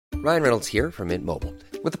Ryan Reynolds here from Mint Mobile.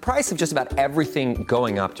 With the price of just about everything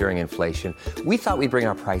going up during inflation, we thought we'd bring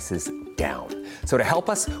our prices down. So to help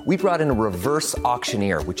us, we brought in a reverse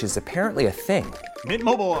auctioneer, which is apparently a thing. Mint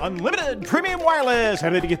Mobile Unlimited Premium Wireless.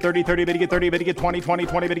 How to get 30, 30, bit to get 30, bit to get 20, 20,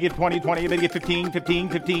 20, bit to get 20, 20, bit to get 15, 15,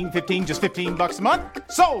 15, 15, just $15 a month?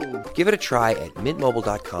 Sold! Give it a try at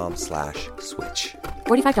mintmobile.com/switch.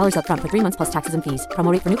 $45 up front for 3 months plus taxes and fees.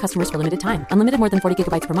 Promo rate for new customers for limited time. Unlimited more than 40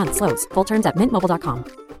 gigabytes per month. Slows full terms at mintmobile.com.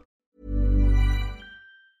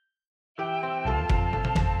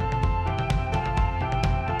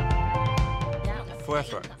 Får jag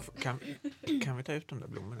fråga? Kan vi ta ut de där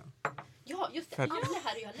blommorna? Ja, just det. Alla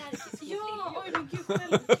här är ju allergiska. Ja, oj men gud,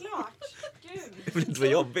 självklart. Gud. Det blir inte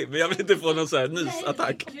vara jobbigt, men jag vill inte få någon så här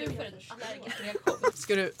nysattack. Du får en allergisk reaktion.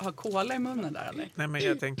 Ska du ha kola i munnen där eller? Nej, men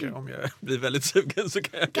jag tänker om jag blir väldigt sugen så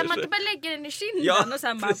kan jag Kan man kanske... inte bara lägga den i kinden Ja, och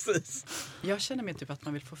sen bara... precis. Jag känner mig typ att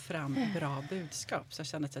man vill få fram bra budskap, så jag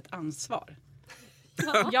känner ett ansvar.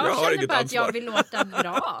 Jag har känner inget bara att ansvar. jag vill låta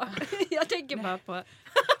bra. Jag tänker bara på...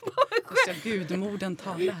 Ska gudmorden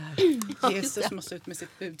tala här? Jesus måste ut med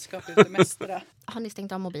sitt budskap ut och mästra. Har ni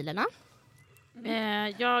stängt av mobilerna?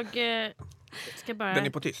 Jag ska bara... Den är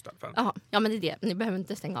på tyst i alla fall. Aha. Ja, men det är det. Ni behöver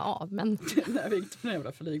inte stänga av. Men... När vi gick på en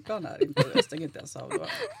jävla flygplan här, jag stänger inte ens av då.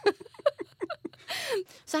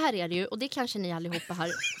 Så här är det ju, och det kanske ni allihopa har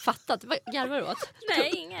fattat. Vad garvar du åt?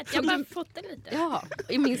 Nej, inget. Jag bara fotar lite. Ja,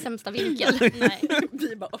 i min sämsta vinkel. Nej.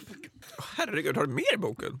 Vi bara... Herregud, har du mer i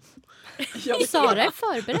boken? Sara är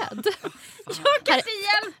förberedd. Jag kan inte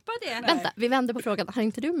hjälpa det. Vänta, vi vänder på frågan. Har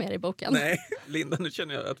inte du med i boken? Nej, Linda, nu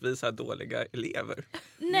känner jag att vi är så här dåliga elever.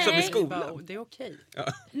 Nej. Som i skolan. Det är okej.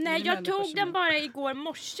 Ja. Nej, jag tog den bara igår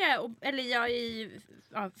morse.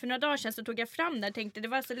 För några dagar sedan så tog jag fram den och tänkte det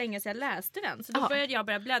var så länge sedan jag läste den. Så då började jag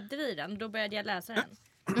bara bläddra i den och då började jag läsa den.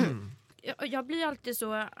 Jag blir alltid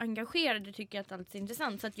så engagerad och tycker att allt är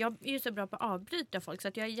intressant. Så att jag är ju så bra på att avbryta folk så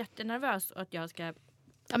att jag är jättenervös och att jag ska...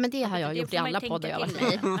 Ja, men det har jag gjort i alla poddar jag har varit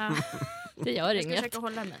med i. Ja. Det gör Jag ska inget. försöka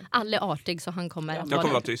hålla mig. Alla är artig så han kommer att Jag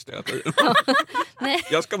kommer vara tyst hela tiden. Nej.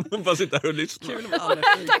 Jag ska bara sitta här och lyssna. Kul om alla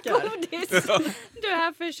Tack fikar. godis! Du är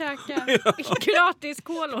här för att käka gratis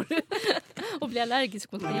kolor. och bli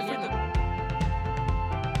allergisk mot det.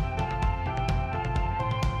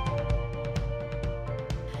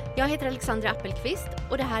 Jag heter Alexandra Appelqvist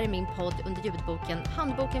och det här är min podd under ljudboken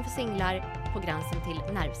Handboken för singlar på gränsen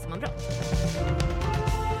till nervsammanbrott.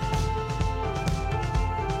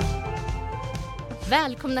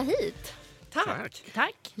 Välkomna hit!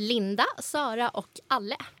 Tack. Linda, Sara och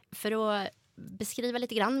Alle. För att beskriva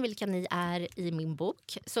lite grann vilka ni är i min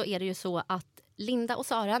bok så är det ju så att Linda och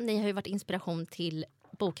Sara, ni har ju varit inspiration till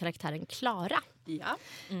bokkaraktären Klara. Ja.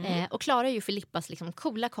 Och Klara är ju Filippas liksom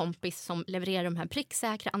coola kompis som levererar de här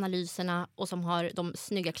pricksäkra analyserna och som har de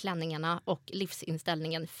snygga klänningarna och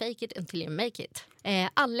livsinställningen fake it until you make it.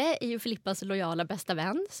 Alle är ju Filippas lojala bästa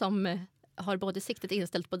vän som har både siktet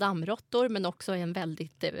inställt på dammråttor men också är en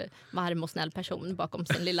väldigt varm och snäll person bakom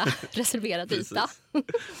sin lilla reserverade yta.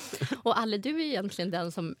 Och Alle, du är ju egentligen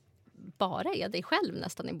den som bara är dig själv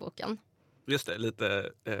nästan i boken. Just det,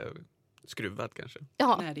 lite skruvat kanske.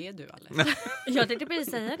 Ja. Nej, det är du, Alice. Jag tänkte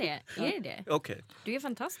precis säga det. Är det? Okej. Du är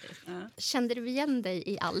fantastisk. Kände du igen dig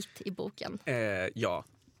i allt i boken? Ja.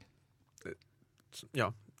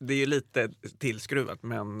 Ja, det är ju lite tillskruvat,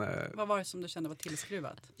 men... Vad var det som du kände var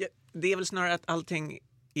tillskruvat? Ja, det är väl snarare att allting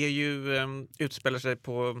är ju, utspelar sig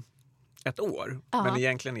på ett år. Ja. Men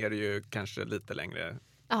egentligen är det ju kanske lite längre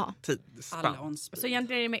tidsspann. Så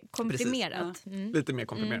egentligen är det mer komprimerat. Mm. Lite mer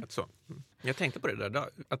komprimerat så. Jag tänkte på det där idag,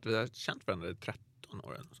 att vi har känt varandra i 13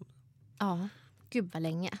 år. Eller sånt. Ja, gud vad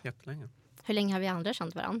länge. Jättelänge. Hur länge har vi andra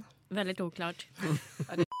känt varandra? Väldigt oklart.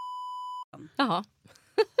 Jaha.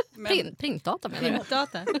 Printdata menar du?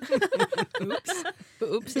 Printdata.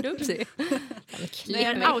 Upsi.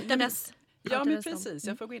 Jag outades. Ja, men precis.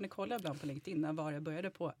 Jag får gå in och kolla ibland på LinkedIn när var jag började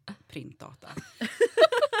på printdata.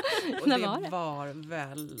 Och när det var det? var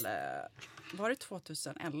väl... Var det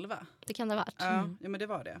 2011? Det kan det ha varit. Ja, men det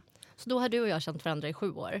var det. Så då har du och jag känt varandra i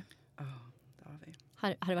 7 år. Ja, det har vi.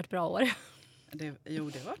 Har det varit bra år? Det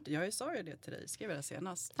var det. Jag sa ju det till dig, skrev jag det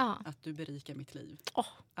senast. Ja. Att du berikar mitt liv.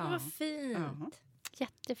 Vad fint. Ja.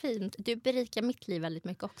 Jättefint. Du berikar mitt liv väldigt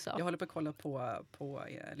mycket också. Jag håller på att kolla på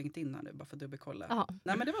LinkedIn nu, bara för att dubbelkolla. Ja.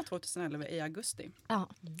 Nej, men det var 2011 i augusti. Ja,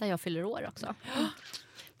 där jag fyller år också.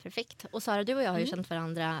 Perfekt. Och Sara, du och jag har ju känt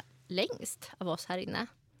varandra längst av oss här inne.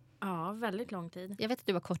 Ja, väldigt lång tid. Jag vet att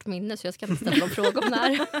du har kort minne så jag ska inte ställa någon fråga om det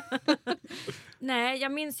här. Nej,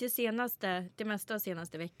 jag minns ju det mesta av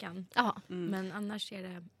senaste veckan. Ja. Men annars är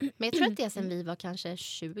det... Men jag tror att det är sen vi var kanske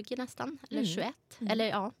 20 nästan, eller 21. Eller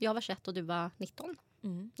ja, jag var 21 och du var 19.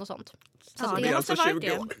 Något sånt. Så det är alltså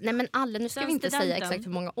 20 år. Nej men alla, nu ska vi inte säga exakt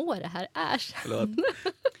hur många år det här är.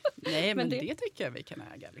 Nej, men det tycker jag vi kan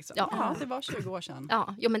äga. Liksom. Ja, det var 20 år sedan.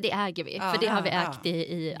 Ja, men det äger vi. För det har vi ägt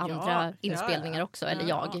i andra inspelningar också. Eller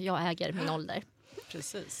jag äger min ålder.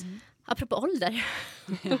 Precis. Apropå ålder.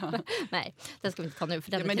 Nej, den ska vi inte ta nu.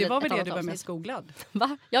 För men det var väl det du var mest googlad?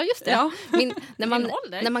 Va? Ja, just det. Ja.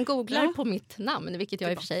 När man googlar på mitt namn, vilket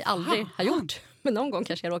jag i och för sig aldrig har gjort, men någon gång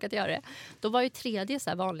kanske jag råkat göra det. Då var ju tredje så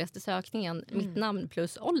här vanligaste sökningen mitt namn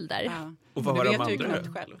plus ålder. Ja. Och vad var de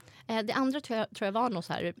andra? Själv. Det andra tror jag var någon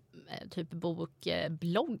så här typ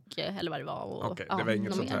bokblogg eller vad det var. Okej, det var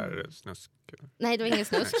inget sånt här snusk? Nej, det var ingen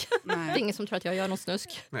snusk. Det är ingen som tror att jag gör någon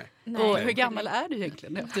snusk. Nej. Och hur gammal är du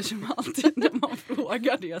egentligen? Eftersom alltid när man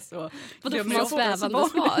frågar det så... Vadå får man svävande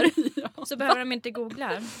svar? Så behöver de inte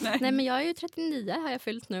googla. Nej, men jag är ju 39 har jag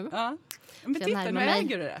fyllt nu. Ja. Men titta, nu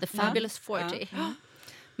äger du det. The fabulous 40. Ja.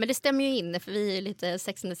 Men det stämmer ju in för vi är lite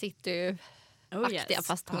Sex and the City-aktiga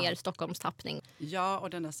fast mer Stockholmstappning. Ja, och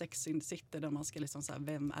den där Sex and the City där man ska liksom säga,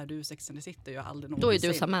 vem är du Sex and the City? Jag aldrig då är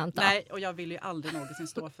du Samantha. Nej, och jag vill ju aldrig någonsin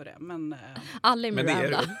stå för det. Men, alla är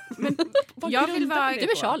Miranda. Men jag vill vara... Du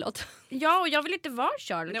är Charlotte. Ja, och jag vill inte vara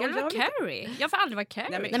Charlotte. Jag vill vara Carrie. Jag får aldrig vara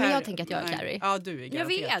Carrie. Nej, men jag tänker att jag är Carrie. Ja, du är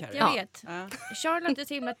garanterat Carrie. Jag vet. Charlotte är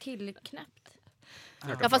så himla tillknäppt.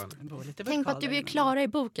 Ja, fast tänk på att du är klara i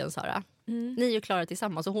boken, Sara. Ni är ju klara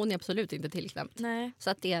tillsammans och hon är absolut inte tillknäppt. Nej. Så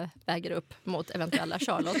att det väger upp mot eventuella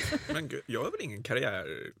Charlotte. Men gud, jag har väl ingen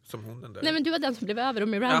karriär som hon den där. Nej, men du var den som blev över och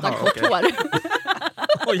Miranda Jaha, kort hår.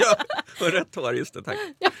 Och jag har rött hår, just det, tack.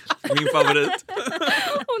 Min favorit.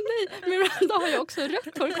 Nej, Miranda har ju också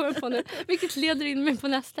rött hår, kommer på nu. Vilket leder in mig på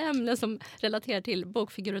nästa ämne som relaterar till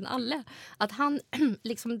bokfiguren Alle. Att han,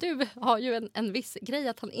 liksom du, har ju en viss grej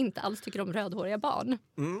att han inte alls tycker om rödhåriga barn.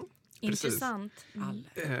 Intressant.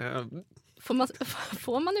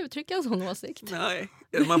 Får man uttrycka en sån åsikt? Nej,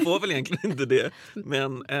 man får väl egentligen inte det.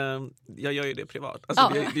 Men jag gör ju det privat. Alltså,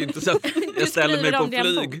 det är inte så att jag ställer mig på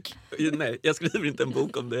flyg. Nej, jag skriver inte en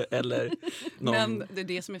bok om det. Eller någon... Men det är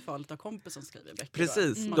det som är farligt av kompis som skriver böcker.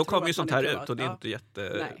 Precis, då kommer ju sånt här ut och det är inte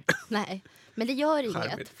jätte... Nej. Men det gör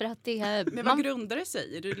inget. För att det, men vad grundar det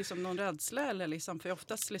sig? Är det liksom någon rädsla? Eller liksom, för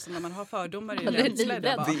oftast liksom, när man har fördomar i rädsla. Det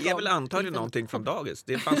är väl antagligen någonting från dagis.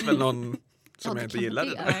 Det fanns väl någon... som jag inte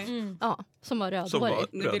gillade. Ja, som var rödhårig.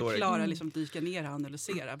 Nu vill Klara liksom dyka ner och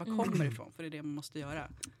analysera. Vad kommer det ifrån? För det är det man måste göra.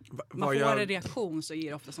 Man får en reaktion så ger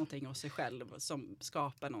det ofta någonting av sig själv som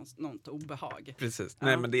skapar något obehag. Precis.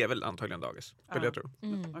 Nej, men det är väl antagligen dagis. Vill jag tro.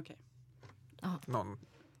 Okej.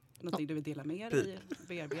 Någonting du vill dela med dig,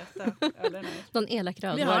 bearbeta? Eller nej? Någon elak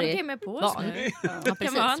rödhårig. Vi har en timme på oss nu. Det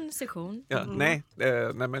kan vara en session. Ja, nej,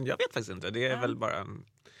 men jag vet faktiskt inte. Det är väl bara en...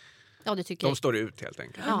 Ja, det tycker de står ut helt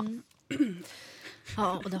enkelt. Ja.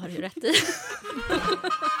 Ja, och det har du ju rätt i.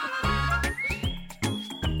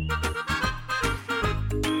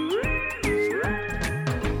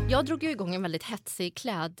 Jag drog ju igång en väldigt hetsig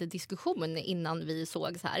kläddiskussion innan vi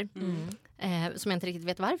sågs här. Som jag inte riktigt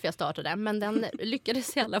vet varför jag startade. Men den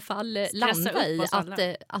lyckades i alla fall landa i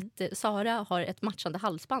att Sara har ett matchande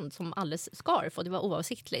halsband som Alles scarf. Och det var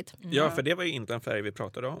oavsiktligt. Ja, för det var ju inte en färg vi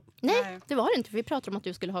pratade om. Nej, det var det inte. Vi pratade om att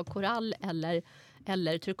du skulle ha korall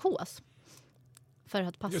eller turkos. För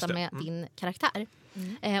att passa med din karaktär.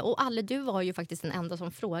 Och Alle, du var ju faktiskt den enda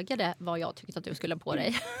som frågade vad jag tyckte att du skulle ha på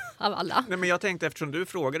dig av alla. Nej, men jag tänkte eftersom du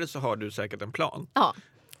frågade så har du säkert en plan. Ja,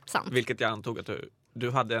 sant. Vilket jag antog att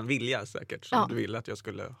du hade en vilja säkert som du ville att jag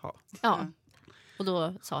skulle ha. Ja, och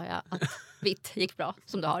då sa jag att vitt gick bra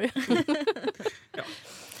som du har.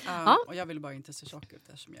 Och jag vill bara inte se tjock ut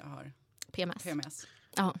eftersom jag har PMS.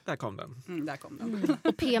 Ja. Där kom den. Där kom den.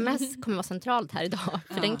 Och PMS kommer vara centralt här idag.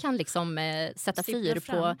 För den kan liksom sätta fyr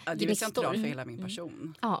på gnistor. Det är centralt för hela min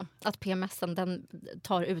person. Ja, att PMSen den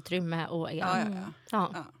tar utrymme och är...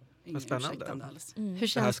 Ja. Vad spännande.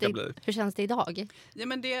 Hur känns det idag? Ja,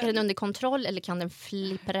 men är den under kontroll eller kan den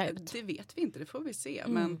flippra ut? Det vet vi inte, det får vi se.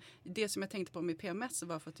 Men det som jag tänkte på med PMS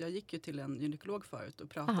var för att jag gick ju till en gynekolog förut och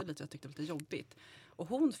pratade lite, jag tyckte det var lite jobbigt. Och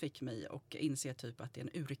hon fick mig att inse typ att det är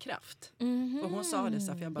en urkraft. Och hon sa det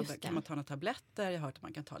så här, för jag bara, kan man ta några tabletter? Jag har hört att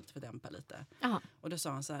man kan ta lite för att dämpa lite. Och då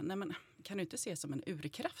sa hon så här, nej men kan du inte se som en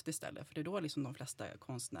urkraft istället? För det är då liksom de flesta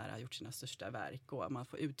konstnärer har gjort sina största verk och man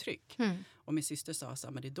får uttryck. Och min syster sa så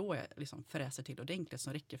här, men det är då jag liksom fräser till ordentligt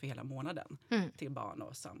som räcker för hela månaden. Till barn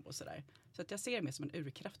och sambo och sådär. Så att jag ser det mer som en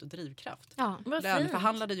urkraft och drivkraft.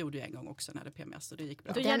 Löneförhandlade gjorde jag en gång också när det PMS och det gick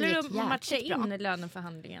bra. Då gäller det att matcha in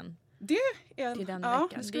löneförhandlingen. Det är till den ja,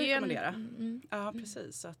 veckan. det skulle jag rekommendera. Ja,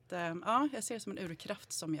 precis. Så att, jag ser det som en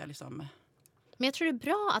urkraft som jag liksom... Men jag tror det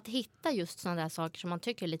är bra att hitta just sådana där saker som man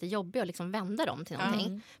tycker är lite jobbiga och liksom vända dem till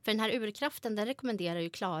någonting. För den här urkraften, den rekommenderar ju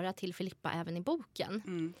Klara till Filippa även i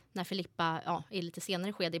boken. När Filippa är lite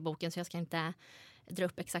senare skede i boken, så jag ska inte dra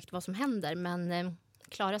upp exakt vad som händer. Men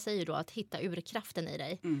Klara säger då att hitta urkraften i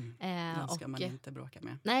dig. Den ska man inte bråka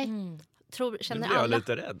med. Nej, känner nu blir jag alla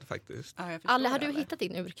lite rädd faktiskt. Ja, alla, har du hittat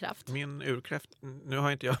din urkraft? Min urkraft, nu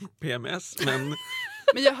har inte jag PMS, men...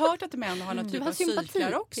 Men jag har hört att män har någon typ av sympati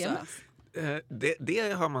cyklar också.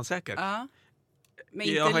 Det har man säkert. Ja.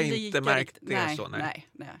 Men jag har inte märkt det så. Nej.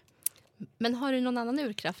 Men har du någon annan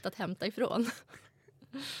urkraft att hämta ifrån?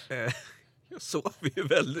 Jag sover ju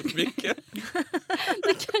väldigt mycket.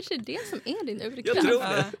 Det kanske är det som är din urkraft. Jag tror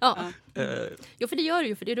det. Ja. Jo, för det gör du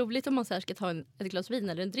ju. För det är roligt om man så här ska ta ett glas vin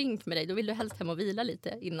eller en drink med dig. Då vill du helst hem och vila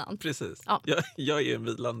lite innan. Precis. Ja. Jag är en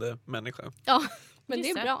vilande människa. Ja, men det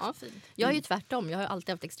är bra. Jag är ju tvärtom. Jag har alltid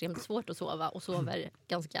haft extremt svårt att sova och sover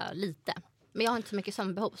ganska lite. Men jag har inte så mycket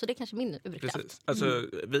sömnbehov, så det är kanske min urkraft. Precis. Alltså,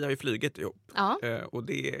 vi har ju flugit ihop. Ja. Och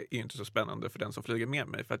det är ju inte så spännande för den som flyger med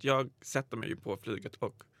mig. För att jag sätter mig ju på flyget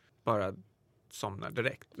och bara somnar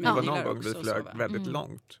direkt. Det var någon gång vi flög väldigt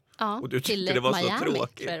långt. Ja, och du tyckte till det var Miami, så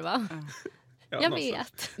tråkigt. Tror jag, va? Jag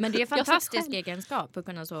vet. Men det är en fantastisk egenskap att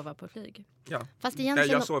kunna sova på flyg. Ja. Fast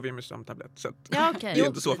egentligen... Jag sover ju med sömntablett, så okay. det är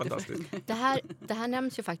inte så fantastiskt. Det här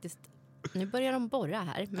nämns ju faktiskt... Nu börjar de borra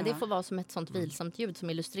här, men det får vara som ett sånt vilsamt ljud som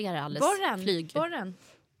illustrerar alles flyg. Borren.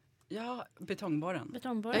 Ja, betongborren.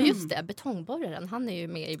 Ja, just det. Betongborren, han är ju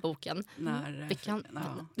med i boken. När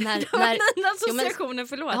associationen,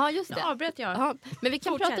 förlåt. Ja, just det. Nu avbröt jag. Ja, men vi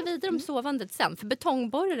kan prata vidare om sovandet sen. För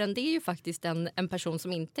betongborren, det är ju faktiskt en person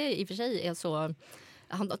som inte i och för sig är så...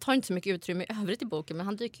 Han tar inte så mycket utrymme i övrigt i boken, men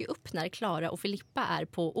han dyker ju upp när Klara och Filippa är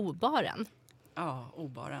på obaren. Ja,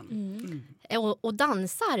 obaren. Och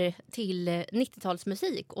dansar till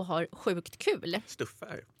 90-talsmusik och har sjukt kul.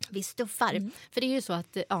 Vi stuffar. För det är ju så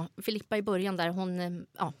att Filippa i början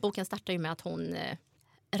där, boken startar ju med att hon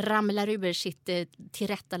ramlar ur sitt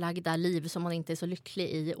tillrättalagda liv som hon inte är så lycklig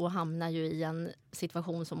i och hamnar ju i en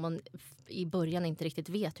situation som hon i början inte riktigt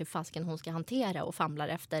vet hur fasken hon ska hantera och famlar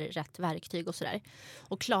efter rätt verktyg och sådär.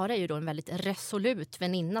 Och Klara är ju då en väldigt resolut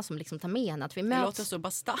väninna som liksom tar med henne att vi möts. Det låter så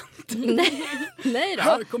bastant. Nej då.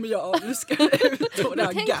 Här kommer jag, nu ska jag ut och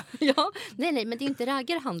ragga. Nej, men det är inte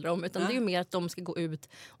raggar det handlar om, utan det är ju mer att de ska gå ut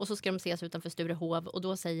och så ska de ses utanför Sturehov och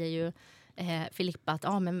då säger ju Filippa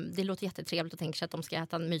att men det låter jättetrevligt och tänker sig att de ska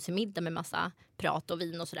äta en mysig middag med massa prat och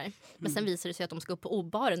vin och sådär. Men sen visar det sig att de ska upp på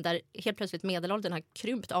obaren där helt plötsligt medelåldern har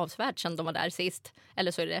krympt avsvärt sedan de var där sist.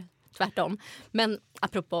 Eller så är det tvärtom. Men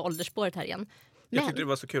apropå åldersspåret här igen. Jag tyckte det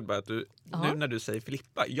var så kul bara att du, nu när du säger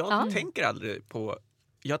Filippa, jag tänker alltid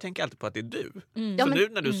på att det är du. Så nu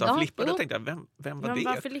när du sa Filippa, då tänkte jag, vem var det?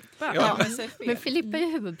 Var Filippa? Men Filippa är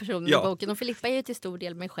ju huvudpersonen i boken och Filippa är ju till stor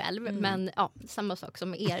del mig själv. Men samma sak som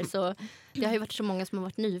med er. Så det har ju varit så många som har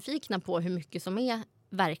varit nyfikna på hur mycket som är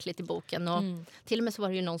verkligt i boken. Och till och med så var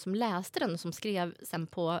det ju någon som läste den och som skrev sen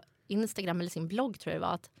på Instagram eller sin blogg tror jag det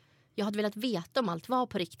var att jag hade velat veta om allt var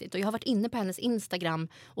på riktigt. Och jag har varit inne på hennes Instagram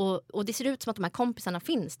och det ser ut som att de här kompisarna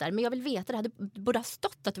finns där. Men jag vill veta, det borde ha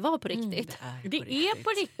stått att det var på riktigt. Det är på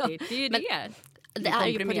riktigt, det är ju det. Det är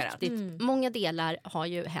ju på riktigt. Många delar har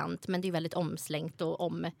ju hänt, men det är väldigt omslängt och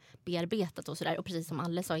ombearbetat och sådär. Och precis som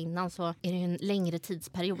Alle sa innan så är det ju en längre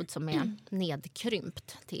tidsperiod som är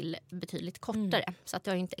nedkrympt till betydligt kortare. Så att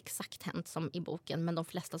det har ju inte exakt hänt som i boken, men de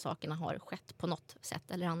flesta sakerna har skett på något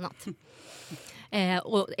sätt eller annat.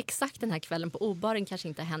 Och exakt den här kvällen på obaren kanske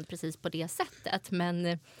inte har hänt precis på det sättet,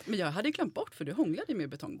 men jag hade glömt bort för du hånglade med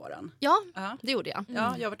betongborren. Ja, det gjorde jag.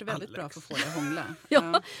 Ja, jag har varit väldigt bra för att få dig att hångla.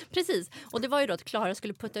 Ja, precis. Och det var ju då att Klara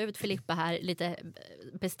skulle putta ut Filippa här lite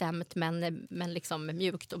bestämt men liksom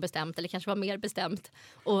mjukt och bestämt, eller kanske var mer bestämt.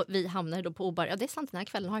 Och vi hamnade då på obar. Ja, det är sant, den här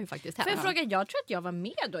kvällen har ju faktiskt hänt. Får jag fråga, jag tror att jag var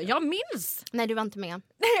med då. Jag minns. Nej, du var inte med.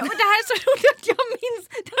 Nej, och det här är så roligt att jag minns.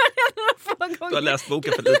 Det var redan förra gången. Du har läst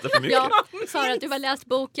boken för lite för mycket. Ja, Sara, du har läst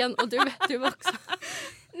boken och du också.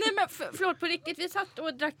 Nej, men förlåt, på riktigt, vi satt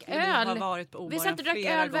och drack öl. Vi satt och drack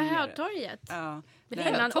öl vid Hötorget. Ja.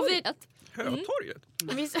 Hötorget?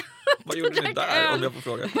 Vad gjorde ni där om jag får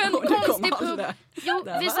fråga? På en konstig pub.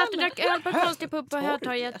 Vi satt och drack öl på en konstig pub på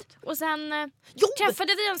Hötorget. Och sen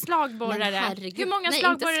träffade vi en slagborrare. Hur många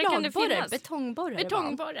slagborrare kan det finnas?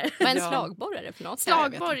 Betongborrare. Vad är en slagborrare för något?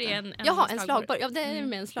 Slagborr är en Jaha, en slagborr. Ja, det är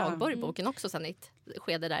med en slagborr i boken också sen i ett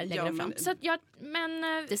skede där längre fram. Så att men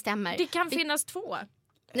det stämmer. Det kan finnas två.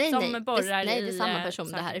 som borrar det är i samma person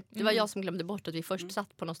saker. det här. Det var jag som glömde bort att vi först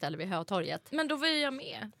satt på något ställe vid Hötorget. Men då var ju jag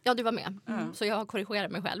med. Ja, du var med. Så jag korrigerar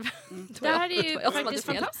mig själv. Det här är ju faktiskt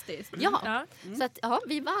fantastiskt. Ja. Så att,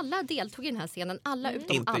 vi var alla deltog i den här scenen. Alla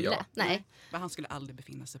utom Inte alla. jag. Nej. Men han skulle aldrig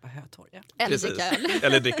befinna sig på Hötorget. Eller dricka öl.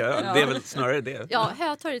 Eller dricka öl. Det är väl snarare det. Ja,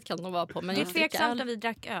 Hötorget kan de vara på. Men Det är tveksamt att vi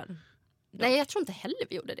drack öl. Nej, jag tror inte heller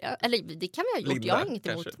vi gjorde det. Eller det kan vi ha gjort. Linda, jag har inget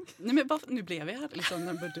emot. Nej, men nu blev jag här liksom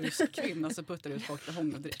en burdus kvinna så puttar ut folk till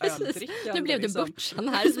öldrickande. Nu blev du liksom. butchen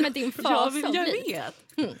här som är din fas. Jag vet.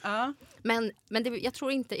 Ja. Men jag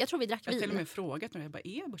tror vi drack Jag har till och vin. med frågat när jag bara,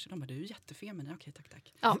 är butchen? De bara, du är jättefeminin. Okej,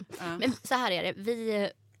 tack. Ja, men så här är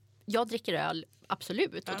det. Jag dricker öl,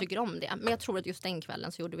 absolut, och tycker om det. Men jag tror att just den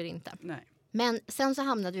kvällen så gjorde vi det inte. Nej. Men sen så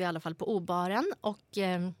hamnade vi i alla fall på O-baren. Och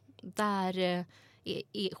där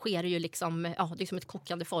sker det ju liksom, det är som ett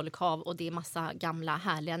kokande folkhav. Och det är massa gamla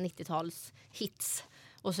härliga 90-tals hits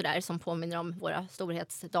och sådär som påminner om våra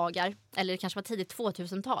storhetsdagar. Eller det kanske var tidigt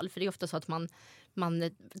 2000-tal. För det är ofta så att man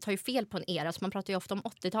tar ju fel på en era. Så man pratar ju ofta om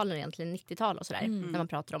 80-talen egentligen, 90-tal och sådär. När man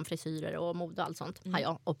pratar om frisyrer och mode och allt sånt. Har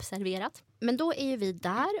jag observerat. Men då är ju vi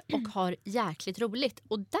där och har jäkligt roligt.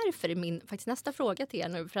 Och därför är min faktiskt nästa fråga till er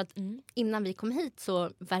nu. För att innan vi kom hit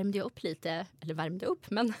så värmde jag upp lite. Eller värmde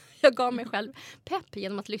upp, men jag gav mig själv pepp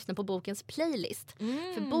genom att lyssna på bokens playlist.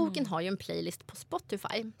 För boken har ju en playlist på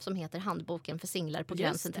Spotify som heter Handboken för singlar på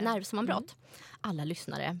gränsen till nervsammanbrott. Alla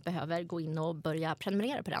lyssnare behöver gå in och börja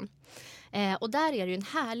prenumerera på den. Och där är det ju en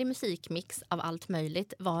härlig musikmix av allt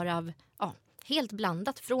möjligt, varav helt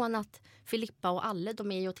blandat från att Filippa och Alle,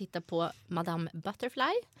 de är ju och tittar på Madame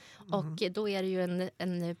Butterfly. Och då är det ju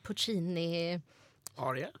en Puccini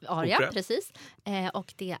aria, precis.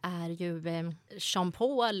 Och det är ju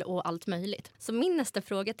Jean-Paul och allt möjligt. Så min nästa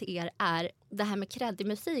fråga till er är det här med kreddig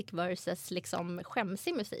musik versus liksom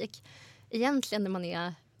skämsig musik. Egentligen när man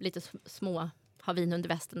är lite små, har vin under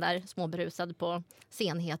västen där, småberusad på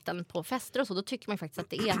scenheten på fester och så, då tycker man faktiskt att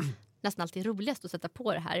det är nästan alltid roligast att sätta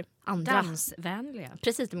på det här andra. Dansvänliga.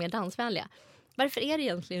 Precis, det mer dansvänliga. Varför är det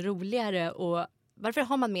egentligen roligare och varför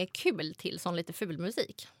har man mer kul till sån lite ful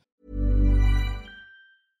musik?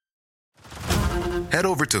 Head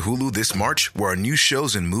over to Hulu this March, where our new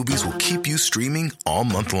shows and movies will keep you streaming all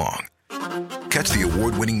month long. Catch the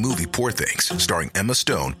award-winning movie Poor Things, starring Emma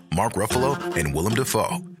Stone, Mark Ruffalo, and Willem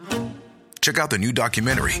Dafoe. Check out the new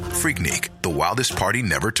documentary, Freaknik, The Wildest Party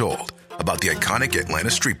Never Told, about the iconic Atlanta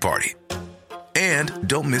street party. And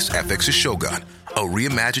don't miss FX's Shogun, a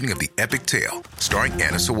reimagining of the epic tale, starring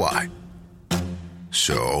Anna Sawai.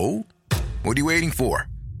 So, what are you waiting for?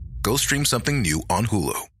 Go stream something new on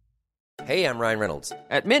Hulu. Hey, I'm Ryan Reynolds.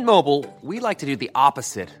 At Mint Mobile, we like to do the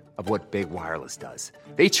opposite of what Big Wireless does.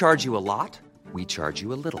 They charge you a lot, we charge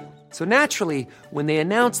you a little. So naturally, when they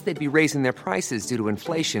announced they'd be raising their prices due to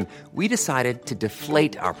inflation, we decided to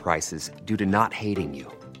deflate our prices due to not hating you.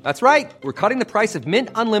 That's right. We're cutting the price of Mint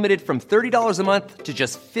Unlimited from $30 a month to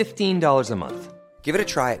just $15 a month. Give it a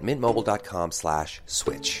try at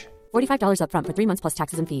mintmobile.com/switch. $45 up front for 3 months plus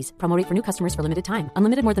taxes and fees. Promo rate for new customers for limited time.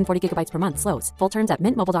 Unlimited more than 40 gigabytes per month. Slows full terms at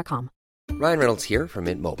mintmobile.com. Ryan Reynolds here from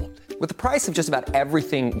Mint Mobile. With the price of just about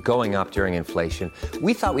everything going up during inflation,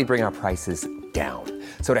 we thought we'd bring our prices down.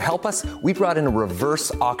 So to help us, we brought in a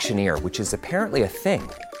reverse auctioneer, which is apparently a thing.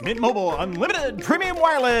 Mint Mobile Unlimited Premium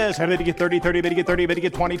Wireless. How to get 30, 30, bit to get 30, bit to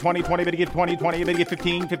get 20, 20, 20, bit to get 20, 20, bit to get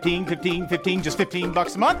 15, 15, 15, 15, just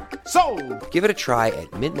 $15 a month? Sold! Give it a try at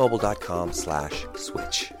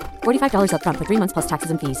mintmobile.com/switch. $45 up front for 3 months plus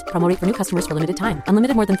taxes and fees. Promo rate for new customers for limited time.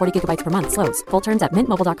 Unlimited more than 40 gigabytes per month. Slows full terms at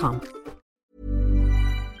mintmobile.com.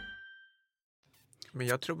 Men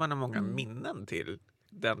jag tror man har många minnen till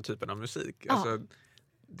den typen av musik. Alltså,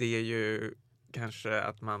 det är ju kanske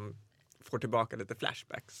att man får tillbaka lite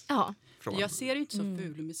flashbacks. Ja. Jag ser inte så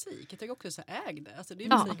ful musik. Jag tycker också så ägd. Alltså det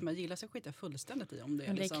är musik man gillar, så skiter jag fullständigt i om det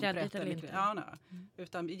är liksom kreddigt eller inte.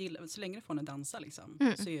 Utan så länge det får en dansa liksom,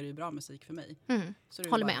 så är det ju bra musik för mig. Så det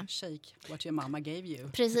är Håller bara med. Shake what your mama gave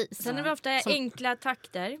you. Precis. Sen är det ofta enkla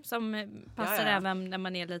takter som passar även när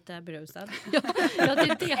man är lite berusad. Ja, det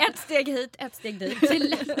är det. Ett steg hit, ett steg dit. Det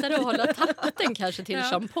är lättare att hålla takten kanske till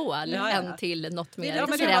Jean-Paul än till något mer Ja,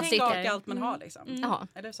 men det är kreddigt. allt man har liksom. Ja.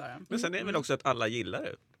 Eller så. Men sen är det väl också att alla gillar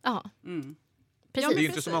det. Ja. Det Precis. är ju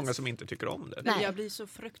inte så många som inte tycker om det. Nej. Jag blir så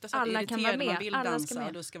fruktansvärt Alla kan vara irriterad. med. Man vill Alla ska dansa med.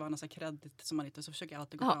 och då ska vara någon så kreddigt som man inte, så försöker jag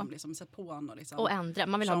alltid gå fram liksom, sätt på honom liksom. Och ändra.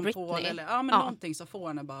 Man vill ha Britney. Eller någonting så får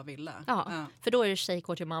henne bara ville. Ja. För då är det Shake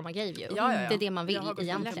What Your Mama Gave You. Ja. Det är det man vill jag har gått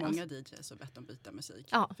egentligen. många DJs och bett dem byta musik.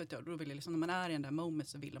 Ja. För att då vill jag liksom, när man är i den där moment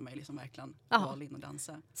så vill man ju liksom verkligen vara in och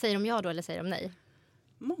dansa. Säger de ja då eller säger de nej?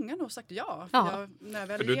 Många har nog sagt ja.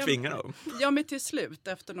 För du tvingar dem? Ja, men till slut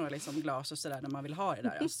efter några liksom glas och sådär när man vill ha det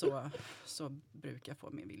där så brukar jag få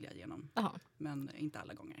min vilja igenom. Aha. Men inte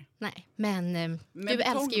alla gånger. Nej, men du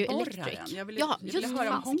älskar ju elektrik. Jag vill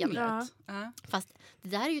höra om hånglet. Fast det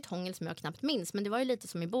där är ju ett hångel som jag knappt minns. Men det var ju lite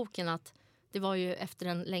som i boken att det var ju efter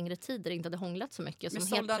en längre tid där det inte hade hånglat så mycket. Men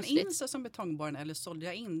sålde han in sig som betongborraren eller sålde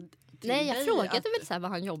jag in till Nej, jag dig frågade väl så här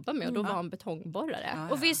vad han jobbar med och då var han betongborrare. Ja.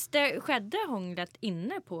 Och visst skedde hånglet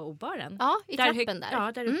inne på obaren? Ja, i trappen där.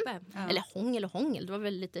 Ja, där uppe. Eller hångel, det var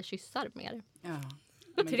väl lite kyssar mer. Ja.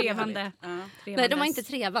 Trevande. Nej, de var inte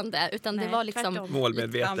trevande utan det var liksom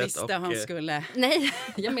målmedvetet. Han visste han skulle. Nej,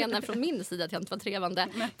 jag menar från min sida att jag inte var trevande.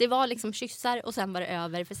 Det var liksom kyssar och sen var det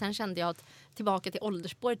över. För sen kände jag att tillbaka till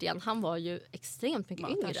åldersspåret igen. Han var ju extremt mycket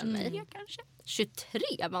yngre än mig. Kanske. 23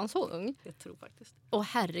 var han så ung. Jag tror faktiskt. Åh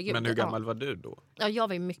herregud. Men hur gammal var du då? Ja, jag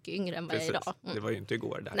var ju mycket yngre än vad jag är idag. Det var ju inte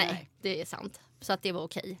igår där. Nej, det är sant. Så att det var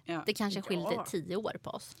okej. Ja. Det kanske skilde 10 år på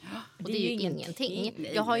oss. Och det är ju ingenting.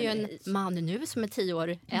 Jag har ju en man nu som är 10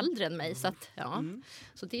 år äldre än mig. Så, att,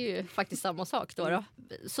 så det är ju faktiskt samma sak då.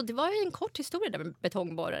 Så det var ju en kort historia där med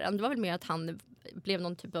betongborraren. Det var väl mer att han blev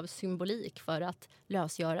någon typ av symbolik för att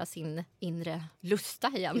lösgöra sin inre lusta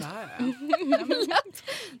igen. Ja.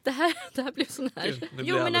 det här blev sån här.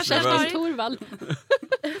 Jo, men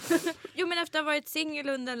efter att ha varit singel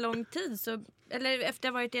under en lång tid eller efter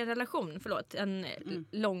att ha varit i en relation, en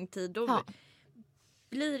lång tid, då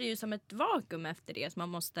blir det ju som ett vakuum efter det. Så man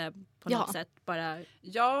måste på något sätt bara...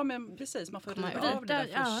 Ja, men precis. Man får riva av det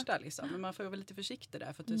där första. Liksom. Men man får vara lite försiktig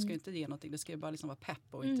där. För att du ska inte ge någonting. Det ska ju bara liksom vara pepp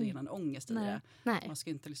och inte ge någon ångest i det. Nej. Man ska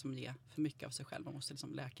inte liksom ge för mycket av sig själv. Man måste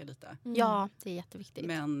liksom läka lite. Ja, det är jätteviktigt.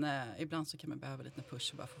 Men ibland så kan man behöva lite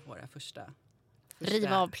push och bara få det första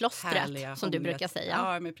riva av plåstret, som du brukar säga.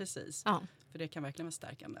 Ja, men precis. Ja. För det kan verkligen vara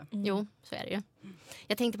stärkande. Jo, så är det ju.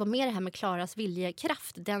 Jag tänkte på mer det här med Klaras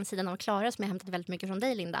viljekraft. Den sidan av Klara som jag hämtat väldigt mycket från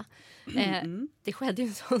dig, Linda. Det skedde ju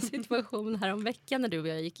en sån situation här om veckan när du och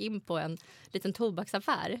jag gick in på en liten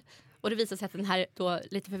tobaksaffär. Och det visade sig att den här då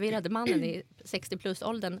lite förvirrade mannen i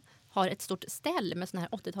 60-plus-åldern har ett stort ställ med såna här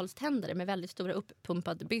 80-talständer med väldigt stora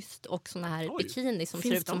uppumpad byst och såna här bikini som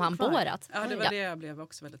ser ut som han Borat. Ja, det var det jag blev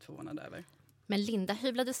också väldigt förvånad över. Men Linda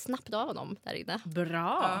hyvlade snabbt av honom där inne.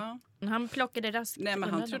 Bra. Ja. Han plockade raskt. Nej, men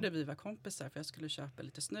han trodde vi var kompisar för jag skulle köpa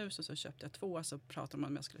lite snus och så köpte jag 2. Så pratade man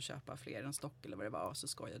om jag skulle köpa fler än stock eller vad det var och så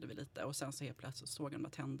skojade vi lite. Och sen så helt plötsligt såg jag de där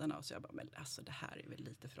tänderna och så jag bara, men alltså det här är väl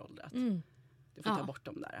lite föråldrat. Du får ta bort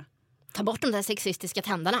dem där. Ta bort de där sexistiska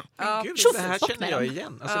tänderna. Ja. Gud, det här känner jag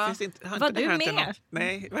igen. Alltså, finns det inte, har var inte du det med?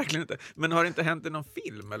 Nej, verkligen inte. Men har det inte hänt i någon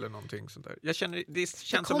film eller någonting sånt där? Jag känner, det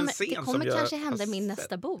känns som en scen som jag Det kommer kanske hända i min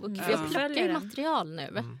nästa bok. För jag plockar ju material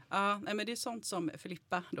nu. Ja, men det är sånt som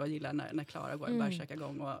Filippa då gillar när Klara går bara käka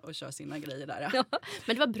igång och kör sina grejer där. Ja,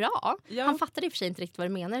 men det var bra. Han fattade i och för sig inte riktigt vad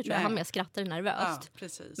du menar. Tror jag. Han med skrattade nervöst. Ja,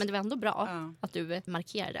 precis. Men det var ändå bra att du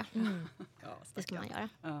markerade. Ja, det ska man göra.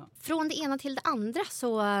 Ja. Från det ena till det andra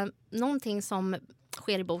så någonting som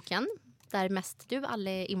sker i boken där mest du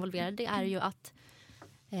alla är involverade är ju att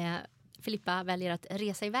Filippa väljer att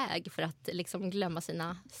resa iväg för att liksom glömma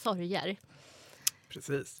sina sorger.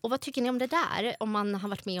 Precis. Och vad tycker ni om det där? Om man har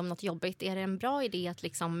varit med om något jobbigt, är det en bra idé att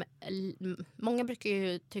liksom, många brukar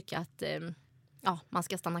ju tycka att man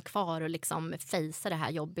ska stanna kvar och liksom fejsa det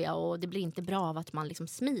här jobbiga och det blir inte bra av att man liksom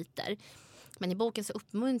smiter. Men i boken så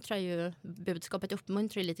budskapet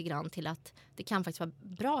uppmuntrar ju lite grann till att det kan faktiskt vara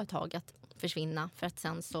bra ett tag att försvinna för att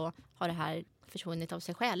sen så har det här försvunnit av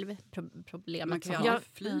sig själv. Problemet man kan ju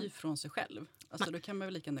fly från sig själv. Alltså då kan man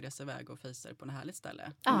väl lika gärna resa iväg och fejsa på ett härligt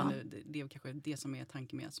ställe. Ja. Men det är kanske det som är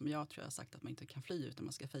tanken med som jag tror jag har sagt att man inte kan fly utan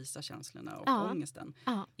man ska fejsa känslorna och ångesten.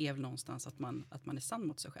 Ja. Är väl någonstans att man är sann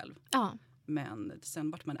mot sig själv. Ja. Men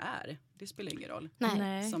sen vart man är, det spelar ingen roll.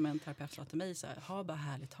 Nej. Som en terapeut sa till mig, så här, ha bara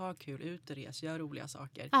härligt, ha kul, ut och res, gör roliga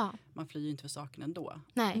saker. Ja. Man flyr ju inte för saken ändå.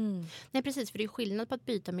 Nej. Nej, precis, för det är skillnad på att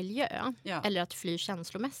byta miljö eller att fly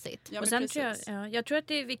känslomässigt. Ja, och sen jag tror att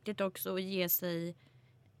det är viktigt också att ge sig,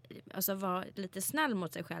 alltså vara lite snäll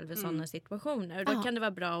mot sig själv i sådana situationer. Och då kan det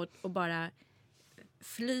vara bra att bara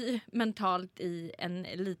fly mentalt i en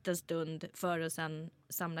liten stund för att sen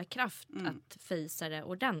samla kraft att fejsa det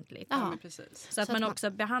ordentligt. Ja, precis. Så att man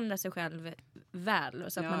också behandlar sig själv väl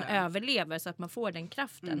och så att man överlever så att man får den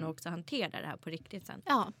kraften och också hanterar det här på riktigt sen.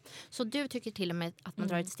 Ja, så du tycker till och med att man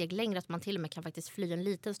drar ett steg längre, att man till och med kan faktiskt fly en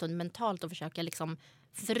liten stund mentalt och försöka liksom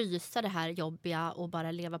frysa det här jobbiga och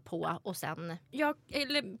bara leva på och sen... Ja,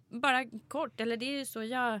 eller bara kort, eller det är ju så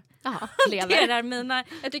jag lever.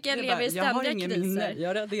 Jag tycker jag lever i ständiga kriser.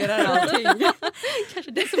 Jag raderar allting.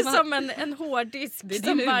 Kanske det är som en hårddisk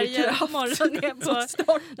som varje morgon är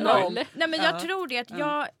på noll. Nej, men jag tror det att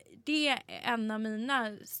det är en av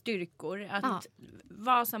mina styrkor. Att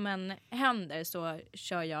vad som än händer så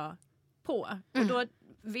kör jag på. Och då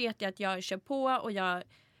vet jag att jag kör på och jag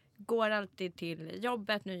går alltid till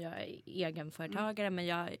jobbet. Nu är jag egenföretagare men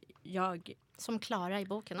jag som Klara i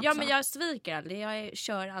boken också. Ja, men jag sviker aldrig. Jag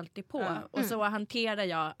kör alltid på. Och så hanterar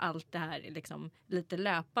jag allt det här liksom, lite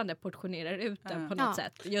löpande. Portionerar ut det på något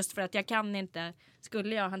sätt. Just för att jag kan inte...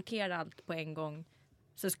 Skulle jag hantera allt på en gång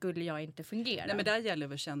så skulle jag inte fungera. Nej, men där gäller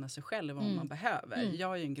det att känna sig själv om man behöver.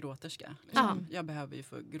 Jag är ju en gråterska. Liksom. Jag behöver ju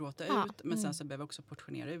få gråta ut. Men sen så behöver jag också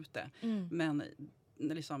portionera ut det. Men...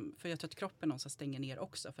 Liksom, för jag tror att kroppen någonstans stänger ner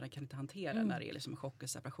också för den kan inte hantera när det är liksom chock,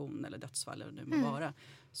 separation eller dödsfall eller det må vara,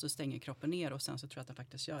 så stänger kroppen ner och sen så tror jag att den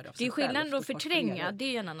faktiskt gör det av sig själv. Det är skillnad att förtränga,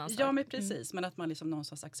 det är en annan sak. Ja men precis, men att man liksom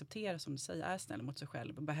någonstans accepterar som du säger, är snäll mot sig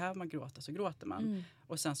själv och behöver man gråta så gråter man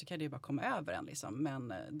och sen så kan det ju bara komma över en liksom.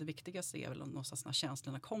 Men det viktigaste är väl någonstans när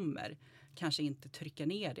känslorna kommer, kanske inte trycka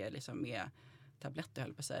ner det liksom med tabletter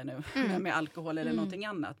höll på att säga nu, med alkohol eller någonting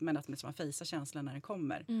annat, men att man liksom fejsar känslan när den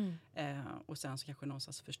kommer. Och sen så kanske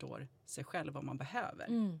någonstans förstår sig själv vad man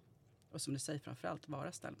behöver. Och som du säger, framförallt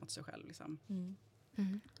vara snäll mot sig själv. Liksom.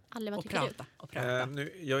 Alla, vad och tycker prata. du? Och prata.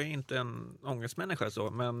 Jag är inte en ångestmänniska så,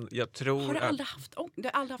 men jag tror... Har du aldrig haft ångest? Du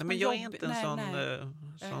har aldrig haft men jag är inte en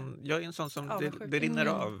sån... Jag är en sån som det rinner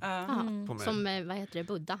av på mig. Som, vad heter det,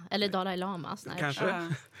 Buddha? Eller Dalai Lama?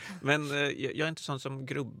 Kanske. Men jag är inte sån som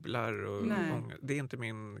grubblar och ångest. Det är inte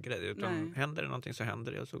min grej. Utan händer det någonting så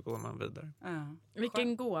händer det och så går man vidare.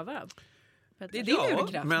 Vilken gåva. Det är din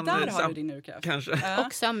urkraft. Men där har du din urkraft. Kanske.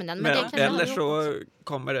 Och sömnen. Men det kan eller så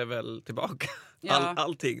kommer det väl tillbaka.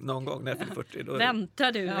 Allting någon gång när jag fyller 40. Då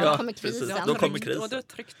väntar du. Då kommer krisen. Då kommer krisen. Och du har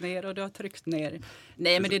tryckt ner och du har tryckt ner.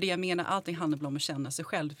 Nej, men det är det jag menar. Allting handlar om att känna sig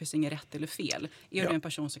själv. Det finns inget rätt eller fel. Är du en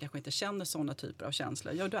person som kanske inte känner sådana typer av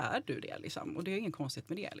känslor, ja då är du det liksom. Och det är inget konstigt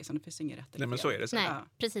med det liksom. Det finns inget rätt eller fel. Nej, men så är det. Så. Nej,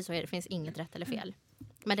 precis så är det. Det finns inget rätt eller fel.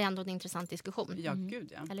 Men det är ändå en intressant diskussion. Ja,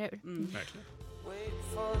 gud ja. Eller hur? Verkligen. Wait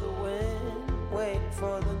for the wind, wait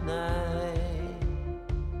for the night.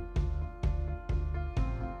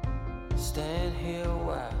 Stand here a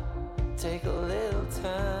while, take a little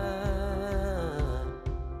time.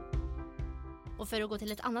 Och för att gå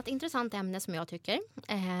till ett annat intressant ämne som jag tycker,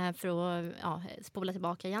 för att spola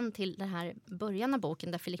tillbaka igen till den här början av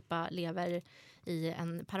boken där Filippa lever i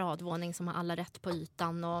en paradvåning som har alla rätt på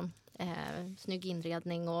ytan och snygg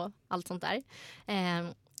inredning och allt sånt där.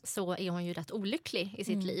 Så är hon ju rätt olycklig i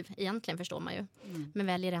sitt liv, egentligen förstår man ju. Men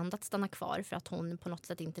väljer ändå att stanna kvar för att hon på något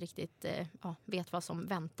sätt inte riktigt vet vad som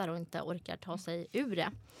väntar och inte orkar ta sig ur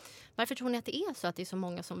det. Varför tror ni att det är så att det är så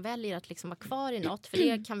många som väljer att liksom vara kvar i något? För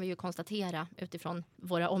det kan vi ju konstatera utifrån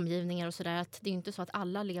våra omgivningar och sådär, att det är inte så att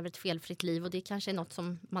alla lever ett felfritt liv och det kanske är något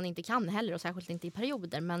som man inte kan heller och särskilt inte i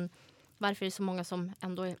perioder. Men varför är det så många som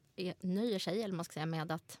ändå nöjer sig, eller man ska säga,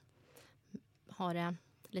 med att ha det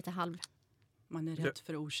lite Man är rädd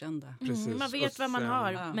för okända. Precis. Man vet vad man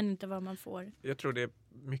har, men inte vad man får. Jag tror det är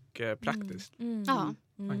mycket praktiskt.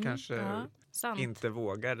 Man kanske inte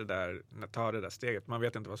vågar ta det där steget. Man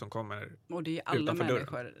vet inte vad som kommer. Och det är alla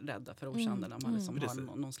människor rädda för okända. Man liksom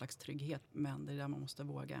har någon slags trygghet. Men det är där man måste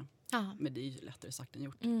våga. Men det är ju lättare sagt än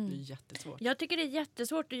gjort. Det är jättesvårt. Jag tycker det är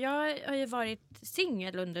jättesvårt. Jag har ju varit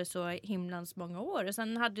singel under så himlans många år. Och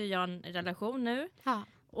sen hade jag en relation nu.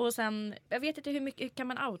 Och sen, jag vet inte hur mycket kan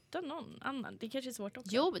man outa någon annan. Det kanske är svårt också.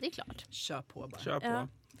 Jo, det är klart. Kör på bara. Kör på. Ja.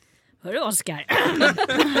 Hörru Oskar.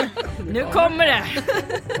 Nu kommer det.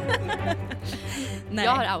 Nej.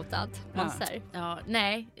 Jag har outat monster.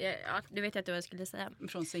 Det vet jag inte vad jag skulle säga.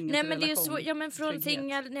 Från singel till relation. Det är så, från trygghet.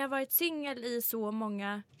 Singel, när jag varit singel i så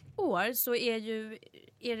många år så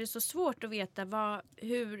är det så svårt att veta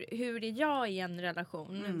hur är jag i en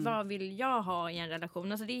relation? Vad vill jag ha i en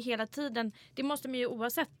relation? Alltså det är hela tiden, det måste man ju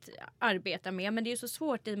oavsett arbeta med, men det är så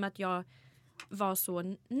svårt i och med att jag var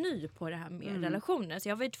så ny på det här med relationer. Så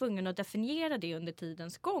jag var ju tvungen att definiera det under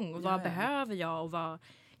tidens gång. Och vad behöver jag och vad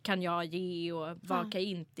kan jag ge och vad kan jag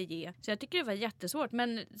inte ge. Så jag tycker det var jättesvårt.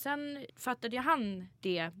 Men sen fattade han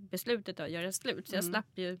det beslutet att göra slut. Så jag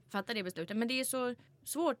slapp ju fatta det beslutet. Men det är så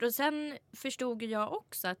svårt. Och sen förstod jag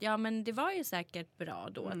också att men det var ju säkert bra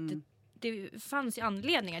då. Att det fanns ju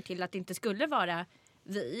anledningar till att det inte skulle vara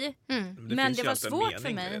vi. Men det var svårt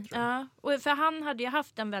för mig. Och för han hade ju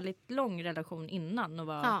haft en väldigt lång relation innan. Och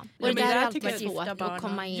var, och det där är alltid svårt att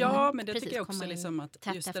komma in. Ja, men det tycker jag också liksom att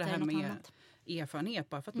just det här med erfarenhet,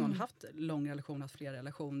 bara för att någon har haft lång relation, haft flera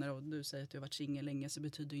relationer och du säger att du har varit singel länge, så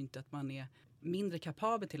betyder ju inte att man är mindre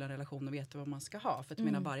kapabel till en relation och vet vad man ska ha. För att jag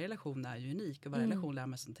menar, varje relation är ju unik och varje relation lär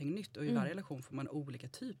man sig någonting nytt och i varje relation får man olika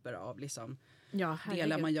typer av liksom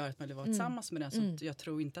delar man gör att man vill vara tillsammans med den. Så jag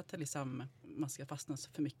tror inte att det liksom, man ska fastna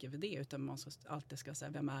för mycket vid det, utan man alltid ska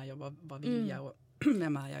säga vem är jag, vad vill jag och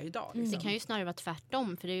vem är jag idag. Liksom. Det kan ju snarare vara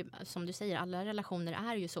tvärtom, för det är, som du säger, alla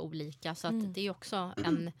relationer är ju så olika, så att det är också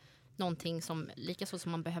någonting som, lika så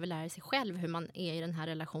som man behöver lära sig själv hur man är i den här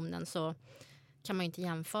relationen, så kan man ju inte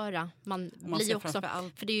jämföra. Man blir också,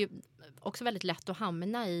 för det är ju också väldigt lätt att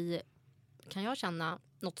hamna i, kan jag känna,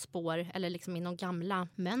 något spår eller liksom i någon gamla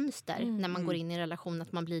mönster när man går in i en relation,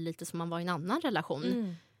 att man blir lite som man var i en annan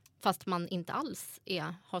relation. Fast man inte alls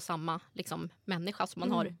har samma liksom, människa som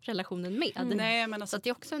man har relationen med. Nej, men alltså, så det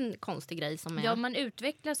är också en konstig grej som är... Ja, man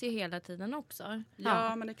utvecklas ju hela tiden också.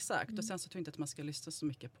 Ja, men exakt. Och sen så tror jag inte att man ska lyssna så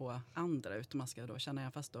mycket på andra, utan man ska då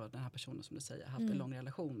känna, fast då den här personen som du säger har haft en lång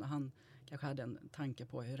relation och han kanske hade en tanke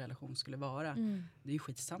på hur relation skulle vara. Det är ju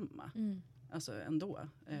skitsamma. Alltså ändå.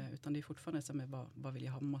 Utan det är fortfarande så med vad vill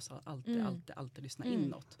jag ha? Man måste alltid lyssna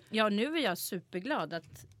inåt. Ja, nu är jag superglad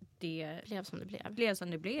att det blev som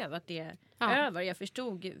det blev. Att det är över. Jag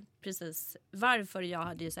förstod precis varför jag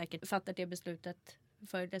hade ju säkert fattat det beslutet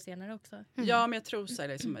förr eller senare också. Ja, men jag tror så här,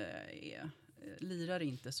 liksom, lirar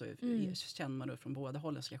inte så känner man då från båda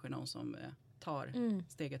hållen, så kanske någon som tar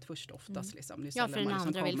steget först oftast. Liksom. Ja, för den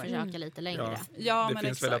andra vill försöka lite längre. Ja, det men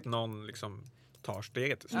finns väl att någon liksom tar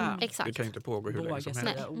steget. Exakt. Det kan ju inte pågå hur länge som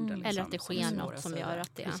helst. Liksom, eller att det sker något som gör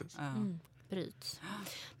att det bryts.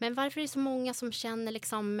 Men varför är det så många som känner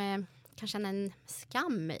liksom, kan känna en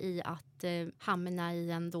skam i att hamna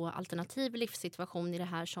i en då alternativ livssituation i det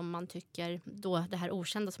här som man tycker, då det här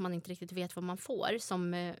okända som man inte riktigt vet vad man får,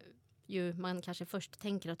 som ju man kanske först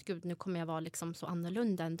tänker att gud, nu kommer jag vara liksom så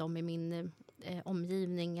annorlunda än de i min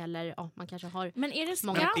omgivning, eller man kanske har. Men är det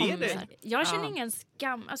skam? Är det? Jag känner ingen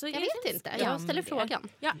skam. Alltså, jag vet inte, jag ställer frågan.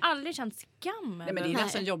 Jag har aldrig känt skam. Nej, men det är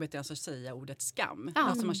nästan jobbigt att säga ordet skam.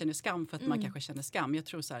 Alltså man känner skam för att man kanske känner skam. Jag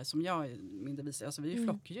tror så här, som jag min devis, alltså vi är ju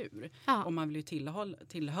flockdjur. Och man vill ju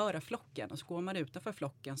tillhöra flocken. Och så går man utanför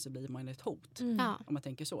flocken så blir man ett hot. Om man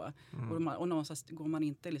tänker så. Och någonstans går man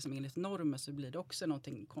inte liksom enligt normer, så blir det också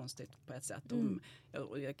någonting konstigt på ett sätt.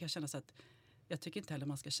 Och jag kan känna så att jag tycker inte heller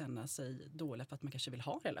man ska känna sig dålig för att man kanske vill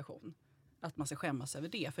ha en relation. Att man ska skämmas över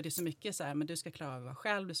det. För det är så mycket så här, men du ska klara att vara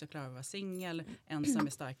själv, du ska klara att vara singel, ensam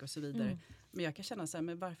är stark och så vidare. Men jag kan känna så här,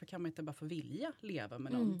 men varför kan man inte bara få vilja leva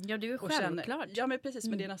med någon? Ja, det är ju självklart. Ja, men precis,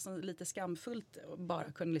 men det är nästan lite skamfullt att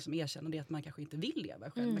bara kunna liksom erkänna det, att man kanske inte vill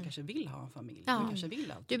leva själv. Man kanske vill ha en familj. Man kanske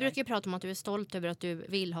vill allt. Du brukar ju prata om att du är stolt över att du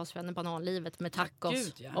vill ha svennebananlivet med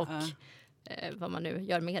tacos och vad man nu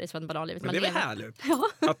gör mer i svennebananlivet. Men det är väl härligt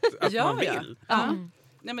att man vill.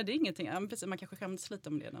 Nej, men det är ingenting. Man kanske skämdes lite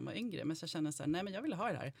om det när man var yngre. Men så känner jag så här, nej men jag vill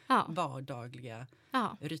ha det här vardagliga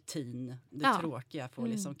rutin. Det tråkiga, få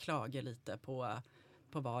liksom klaga lite på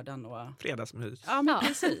vardagen. Och fredagsmys. Ja, men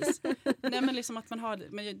precis. Nej, men liksom att man har,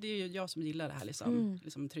 men det är ju jag som gillar det här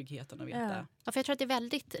liksom tryggheten och veta. Ja, för jag tror att det är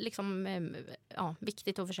väldigt liksom,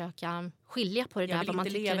 viktigt att försöka skilja på det där. Jag vill inte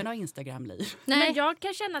leva någon Instagram-liv. Nej, men jag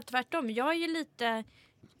kan känna tvärtom. Jag är ju lite,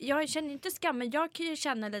 jag känner inte skam, men jag kan ju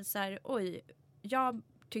känna lite så här, oj, jag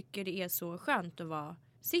tycker det är så skönt att vara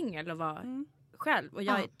singel och vara själv. Och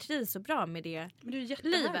jag trivs så bra med det, men det är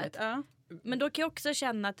livet. Men då kan jag också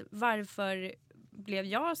känna att varför blev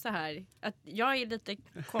jag så här? Att jag är lite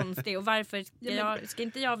konstig, och varför ska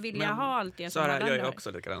inte jag vilja ha allt det som alla andra? Jag är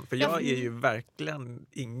också likadant. För jag är ju verkligen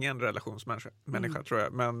ingen relationsmänniska tror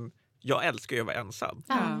jag. Men jag älskar ju att vara ensam.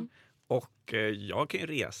 Och jag kan ju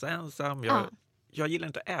resa ensam. Jag gillar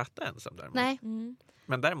inte att äta ensam däremot. Nej.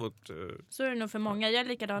 Men däremot... Så är det nog för många. Jag är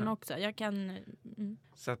likadan också. Jag kan...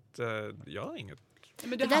 Så att jag har inget...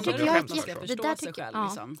 Men det där tycker jag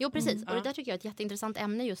är Jo, precis. Och det där tycker jag är ett jätteintressant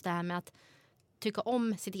ämne, just det här med att tycka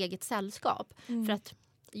om sitt eget sällskap. För att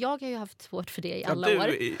jag har ju haft svårt för det i alla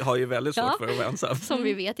år. Du har ju väldigt svårt för att vara ensam. Som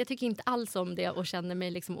vi vet. Jag tycker inte alls om det och känner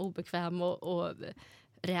mig liksom obekväm och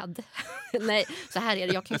rädd. Nej, så här är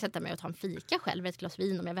det. Jag kan sätta mig och ta en fika själv, ett glas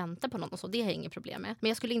vin om jag väntar på någon och så. Det har jag inget problem med. Men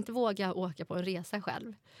jag skulle inte våga åka på en resa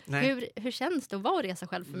själv. Hur känns det att vara och resa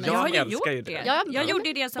själv för mig? Jag älskar ju det. Jag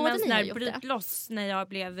gjorde det som en sån här brytloss när jag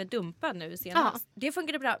blev dumpad nu senast. Det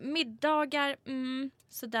funkade bra. Middagar,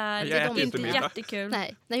 sådär. Det är inte jättekul.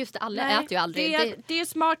 Nej, just det. Alla äter ju aldrig. Det är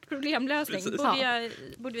smart problemlösning.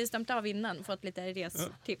 Borde vi stämt av innan, fått lite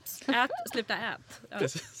restips. Sluta ät.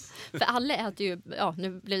 Precis. För alla äter ju,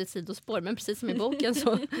 nu blev det ett sidospår, men precis som i boken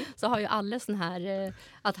så har ju alla sån här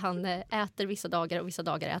att han äter vissa dagar och vissa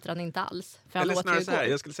dagar äter han inte alls. För eller snarare så här,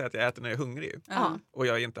 jag skulle säga att jag äter när jag är hungrig. Och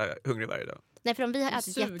jag är inte hungrig varje dag. Nej, för om vi har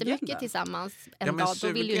ätit jättemycket tillsammans en dag,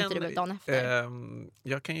 då vill ju inte du dagen efter.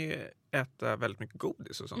 Jag kan ju äta väldigt mycket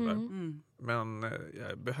godis och sånt där. Men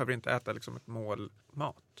jag behöver inte äta liksom ett mål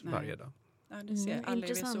mat varje dag. Ja, du ser. Alla är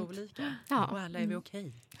vi så olika. Ja. Och alla är vi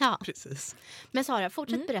okej. Ja. Precis. Men Sara,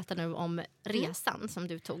 fortsätt berätta nu om resan som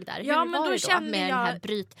du tog där. Ja, Hur men var då det kände med jag-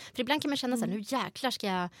 den här För ibland kan man känna så här, nu jäklar ska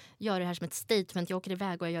jag göra det här som ett statement. Jag åker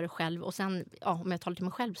iväg och jag gör det själv. Och sen, om jag talar till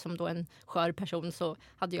mig själv som då en skör person, så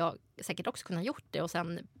hade jag säkert också kunnat gjort det och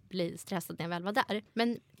sen bli stressad när jag väl var där.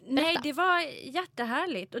 Men berätta. Nej, det var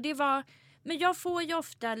jättehärligt. Och det var... Men jag får ju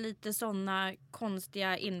ofta lite såna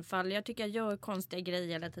konstiga infall. Jag tycker jag gör konstiga grejer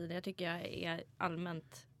hela tiden. Jag tycker jag är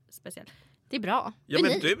allmänt speciell. Det är bra. Ja,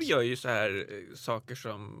 men Unikt. du gör ju så här saker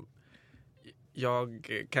som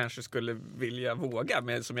jag kanske skulle vilja våga,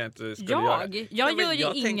 men som jag inte skulle göra. Jag gör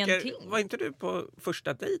ju ingenting. Tänker, var inte du på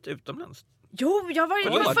första dejt utomlands? Jo, jag var ju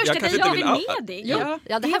Förlåt, på jag första kanske dejten inte i vill outa. Venedig.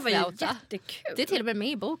 Ja, det här var ju får jag outa. jättekul. Det är till och med med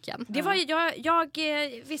i boken. Det var ju,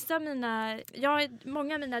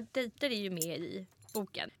 många av mina dejter är ju med i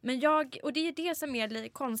boken. Men och det är det som är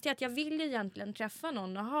konstigt, att jag vill ju egentligen träffa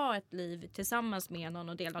någon och ha ett liv tillsammans med någon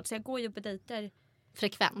och dela. Så jag går ju på dejter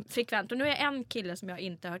frekvent. Och nu är en kille som jag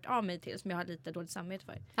inte har hört av mig till, som jag har lite dåligt samvete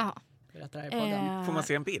för. Ja. Berätta här i podden. Får man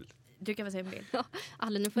se en bild? Du kan få se en bild.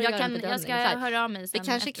 Alla, nu får jag ska höra av mig sen. Vi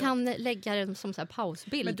kanske efteråt. kan lägga den som så här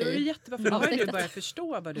pausbild. Men då är det jättebra, för då har ju du avsnittet. börjat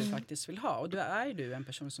förstå vad du faktiskt vill ha. Och då är du en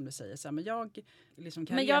person som du säger så här, men jag liksom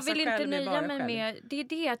kan Men jag resa vill inte själv, nöja vara mig själv. med... Det är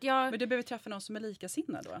det att jag... Men du behöver träffa någon som är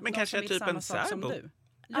likasinnad då. Någon kanske som vill typ samma en sak som särbo. du.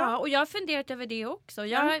 Ja, och jag har funderat över det också.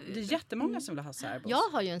 Ja, det är jättemånga som vill ha särbos. Jag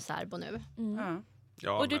har ju en särbo nu. Ja.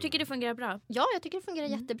 Ja, Och du men- tycker det fungerar bra? Ja, jag tycker det fungerar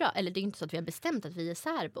jättebra. Eller det är inte så att vi har bestämt att vi är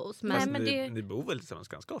särbos. Men... Nej, Fast men det- ni bor väl tillsammans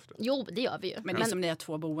ganska ofta? Jo, det gör vi ju. Men det är som ni har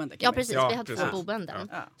 2 boende. kan Ja, man precis. säga. Ja, vi har precis. 2 boenden.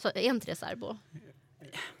 Ja. Så är inte det särbo?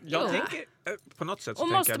 Jag Jo. tänker på något sätt så Och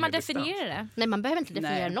tänker måste jag man med distans. definiera det? Nej, man behöver inte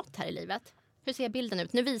definiera Nej. något här i livet. Hur ser bilden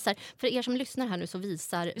ut? Nu visar, för er som lyssnar här nu så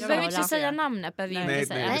visar Du behöver inte Sara... säga namnet. Behöver vi Nej,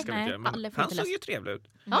 inte säga. nej, det ska vi inte göra. alla Men får han inte såg läsa. ju trevlig ut.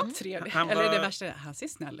 Ja. Trevlig. Han Eller var- det värsta, han ser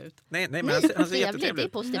snäll ut. Nej, men Nej, han ser trevligt. Det jättetrevlig är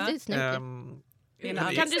ut. positivt. Det är snyggt.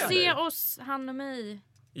 Kan du se oss, han och mig?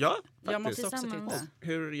 Ja, Jag måste faktiskt. också Tillsammans. titta.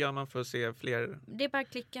 Hur gör man för att se fler? Det är bara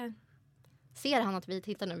att klicka. Ser han att vi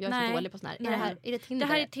tittar nu? Jag är Nej. så dålig på sån här. Nej. Är det Tinder?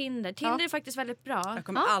 Det här är Tinder. Tinder är faktiskt väldigt bra. Jag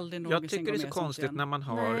kommer aldrig någonsin Jag tycker det är gå så med sånt konstigt igen. när man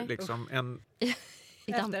har Nej. liksom en...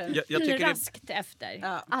 Efter. Jag tycker, Raskt efter.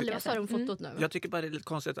 Ja. Aldrig, vad sa du om fotot nu? jag tycker bara det är lite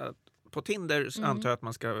konstigt att på Tinder så antar jag att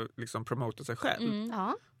man ska liksom promota sig själv.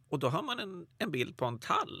 Ja. Och då har man en bild på en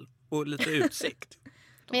tall och lite utsikt.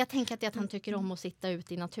 Men jag tänker att det är att han tycker om att sitta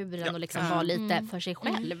ute i naturen Ja. och liksom vara lite för sig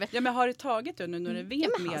själv. Ja, men har du tagit det nu när du vet Ja,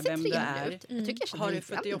 men han mer ser vem du trevlig är? ut. Jag tycker jag känner Har du igen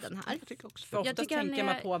fått det den här. Jag tycker också. För oftast tycker han tänker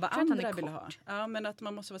man är- på vad tror att han är andra vill ha. kort. Ja, men att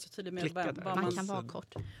man måste vara så tydlig med Klicka vad där. vad Man man... kan vara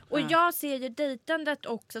kort. Och jag ser ju dejtandet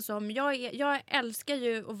också som... Jag älskar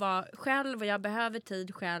ju att vara själv och jag behöver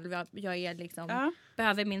tid själv. Jag är liksom, Ja.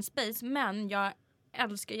 behöver min space. Men jag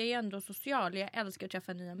är ändå social. Jag älskar att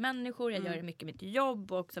träffa nya människor. Jag gör det mycket med mitt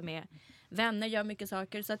jobb och också med vänner. Gör mycket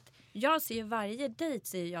saker. Så att jag ser varje dejt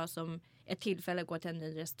ser jag som ett tillfälle att gå till en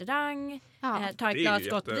ny restaurang. Ja. Ta ett Det är glas ju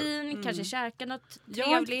gott jätte- vin. Kanske käka något Jag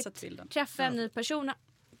har inte trevligt. sett bilden. Träffa en ny person.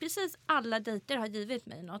 Precis alla dejter har givit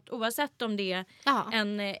mig något. Oavsett om det är Ja.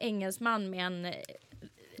 en engelsman med en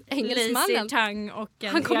Engelsmannen. lazy tang och en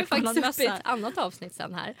Han kommer faktiskt upp i ekolonmössa. ett annat avsnitt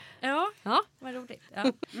sen här. Ja, Ja. vad roligt.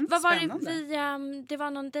 Ja. Vad var det spännande. det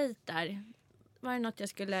var någon dejt där. Var det något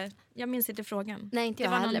jag minns inte frågan. Nej, inte Det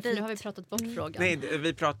jag var någon heller, för nu dejt. har vi pratat bort frågan. Nej,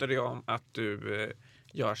 vi pratade ju om att du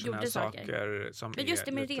gör såna här Gjorde saker. saker som Men just är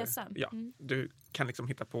det med lite, resan. Ja, Mm. du kan liksom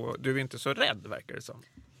hitta på... Du är inte så rädd, verkar det som.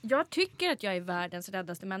 Jag tycker att jag är världens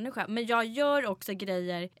räddaste människa. Men jag gör också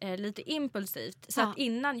grejer lite impulsivt. Så att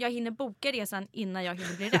jag hinner boka resan innan jag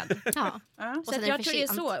hinner bli rädd. Ja. Ja. Och Så sen att är jag det tror det är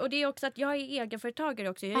för så. sent. Och det är också att jag är egenföretagare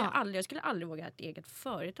också. Jag skulle aldrig våga ett eget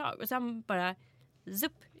företag. Och sen bara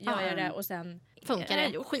gör jag det och sen Funkar har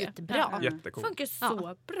jag det? gjort Skitbra. Ja. Jättecoolt. Funkar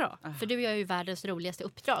så bra. För du gör ju världens roligaste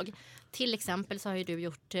uppdrag. Till exempel så har ju du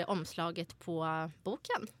gjort omslaget på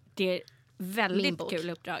boken. Det är Min väldigt bok. kul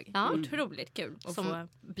uppdrag. Ja. Otroligt kul. Att Som få...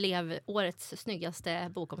 blev årets snyggaste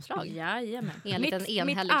bokomslag. Jajamän. Enligt en Mitt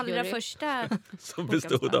enhällig allra jury. första Som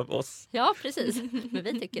bestod av oss. Ja, precis. Men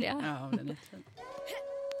vi tycker det. Ja, den är fin.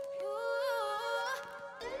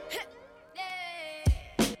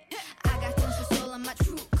 I got tons of soul on my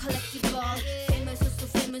true collectible. Famous, so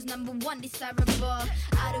famous, #1 desirable.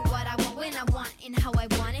 I do what I want when I want and how I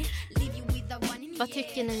want it. Leave you with the one in Vad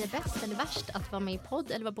tycker ni är bäst eller värst? Att vara med i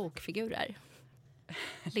podd eller vara bokfigurer?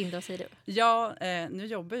 Linda, vad säger du? Ja, nu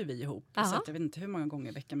jobbar ju vi ihop. Ja. Så att jag vet inte hur många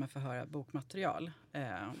gånger i veckan man får höra bokmaterial.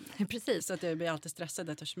 Precis. Så att jag blir alltid stressad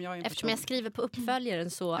eftersom jag är en Eftersom jag person... skriver på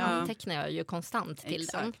uppföljaren så antecknar jag ju konstant till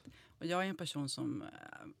den. Exakt. Och jag är en person som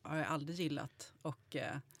har aldrig gillat och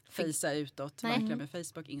fejsa utåt. Verkligen med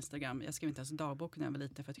Facebook, Instagram. Jag skrev inte ens dagbok när jag var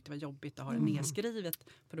liten för jag tyckte det var jobbigt att ha det nedskrivet.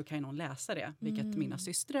 För då kan ju någon läsa det. Vilket mina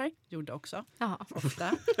systrar gjorde också.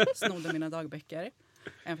 Ofta. Snodde mina dagböcker.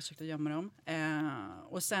 Jag försökte gömma dem.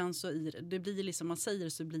 Och sen så det blir liksom man säger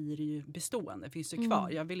så blir det ju bestående. Det finns ju kvar.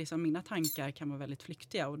 Jag vill liksom, mina tankar kan vara väldigt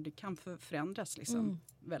flyktiga och det kan förändras liksom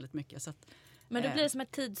väldigt mycket. Så att, men då blir det som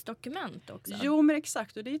ett tidsdokument också. Jo, men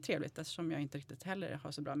exakt. Och det är trevligt eftersom jag inte riktigt heller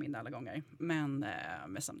har så bra minne alla gånger. Men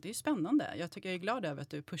samtidigt är det spännande. Jag är glad över att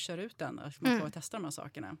du pushar ut den och man får testa de här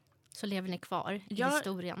sakerna. Så lever ni kvar i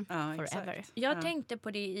historien forever. Exakt. Jag tänkte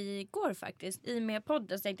på det igår faktiskt. I med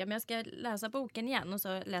podden så tänkte jag att jag ska läsa boken igen. Och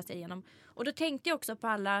så läste jag igenom. Och då tänkte jag också på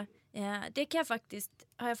alla... det kan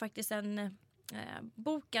har jag faktiskt en...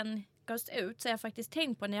 boken gavs ut så jag faktiskt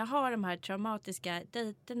tänkt på när jag har de här traumatiska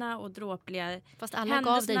dejterna och dråpliga fast alla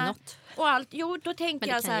gav dig något. Och allt. Jo, då tänker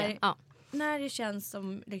jag så här... När det känns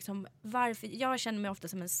som liksom, varför jag känner mig ofta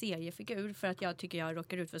som en seriefigur för att jag tycker jag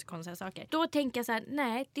råkar ut för så konstiga saker. Då tänker jag så här,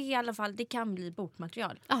 nej, det är i alla fall, det kan bli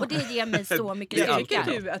bokmaterial. Och det ger mig så mycket styrka.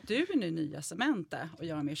 Tycker du att du är den nya Samantha och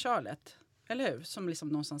jag är med Charlotte? Eller hur? Som liksom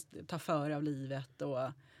någonstans tar före av livet och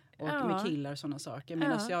med killar och sådana saker.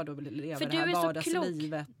 Medan jag då vill leva det här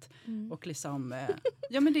vardagslivet. Och liksom...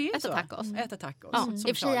 ja, men det är så. Äta tacos. Ja,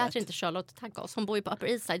 i och för sig äter inte Charlotte tacos. Hon bor ju på Upper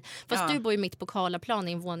East Side. Fast du bor ju mitt på Karlaplan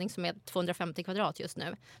i en våning som är 250 kvadrat just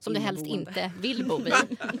nu. Som du helst inte vill bo i.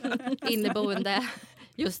 Inneboende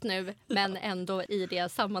just nu. Men ändå i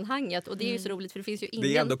det sammanhanget. Och det är ju så roligt för det finns ju ingen...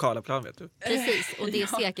 Det är ändå Karlaplan, vet du. Precis, och det är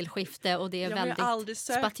sekelskifte och det är väldigt spatiösa. Jag har aldrig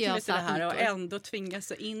sökt till det här och ändå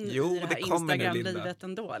tvingas in i det här Instagram-livet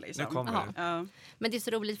ändå. Liksom. Men det är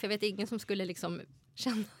så roligt för jag vet ingen som skulle liksom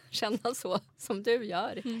känna så som du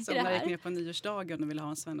gör. Som när jag gick med på nyårsdagen och ville ha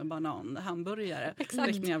en Sven och banan hamburgare. Exakt.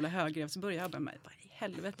 Fick en jävla högrevsburgare. Jag bara, vad i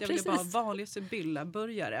helvete. Jag ville bara ha vanlig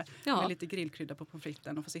Sibylla-burgare. Med lite grillkrydda på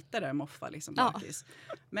fritten och få sitta där och moffa liksom bakis.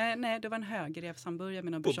 Men nej, det var en högrevshamburgare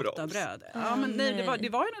med någon bröd. Ja, men nej, det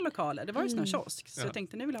var ju en lokal. Det var ju en sån här kiosk. Så jag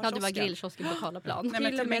tänkte, nu vill jag ha kioska. Ja, det var grillkiosken på Karlaplan. Nej,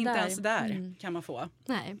 men till och med inte ens där kan man få.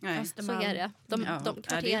 Nej, så är det. De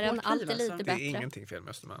kvarteren alltid lite bättre. Det är ingenting fel med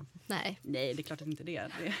Östermalm. Nej, det är klart att inte det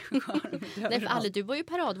är. Nej, för Ali, du var ju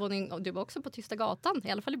paradvåning och du var också på Tysta gatan.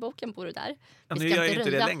 I alla fall i boken bor du där. Ja, nu gör jag inte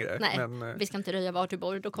det längre. Nej, men... vi ska inte röja vart du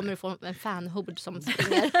bor. Då kommer du få en fanhord som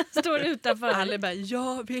springer. Står utanför. Ali bara,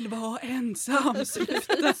 jag vill vara ensam.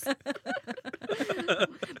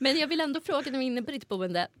 Men jag vill ändå fråga när vi är inne på ditt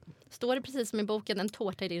boende. Står det precis som i boken en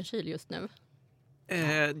tårta i din kyl just nu?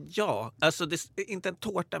 Ja, alltså det är inte en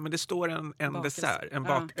tårta men det står en dessert.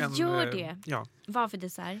 Gör det? Ja. Vad för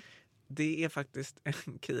dessert? Det är faktiskt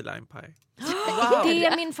en key lime pie. Wow. Det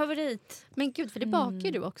är min favorit. Men gud, för det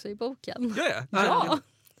bakar du också i boken. Gör jag? Ja.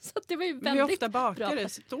 Så det var ju väldigt hur ofta bakar du?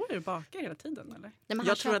 Står du bakar hela tiden eller? Nej, men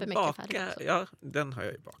jag tror att baka, den har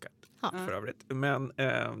jag ju bakat för övrigt. Men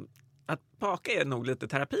att baka är nog lite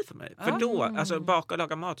terapi för mig. För då, alltså baka och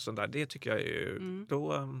laga mat och sånt där, det tycker jag är ju,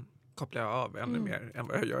 då kopplar jag av ännu mer än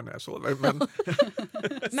vad jag gör när jag sover.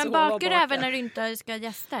 Men bakar du även när du inte ska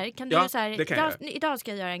gäster? Kan du ja, så här, det kan jag. Idag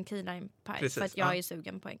ska jag göra en key lime pie. Precis, för att jag är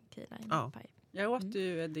sugen på en key lime pie. Jag åt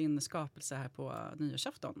ju din skapelse här på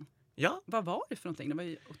nyårsafton. Ja. Vad var det för någonting? Det var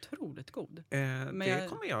ju otroligt god. Det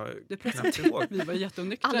kommer jag knappt ihåg. Vi var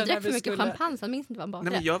jätteonyktra. Aldrig drack för mycket champagne, så jag minns inte vad han bakade.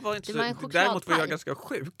 Nej, men jag var inte däremot var jag ganska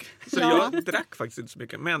sjuk. Så jag drack faktiskt inte så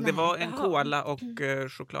mycket. Men det var en cola och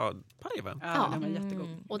chokladpaj, va? Ja, den var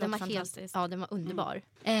jättegod. Och den var helt, den var underbar.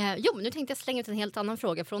 Jo, nu tänkte jag slänga ut en helt annan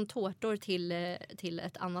fråga. Från tårtor till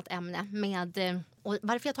ett annat ämne. Och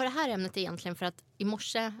varför jag tar det här ämnet egentligen för att i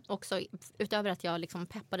morse också, utöver att jag liksom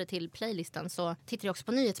peppade till playlisten, så tittade jag också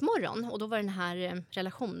på Nyhetsmorgon. Och då var den här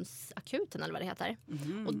relationsakuten eller vad det heter.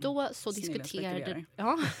 Och då så diskuterade...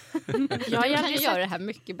 Ja, jag kan ju göra det här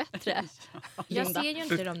mycket bättre. Jag ser ju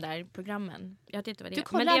inte de där programmen. Jag tittar vad det är. Du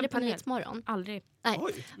kollar aldrig på Nyhetsmorgon? Aldrig. Nej.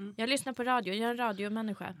 Jag lyssnar på radio. Jag är en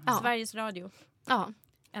radiomänniska. Sveriges Radio. Ja.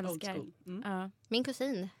 Älskar. Min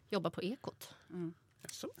kusin jobbar på Ekot.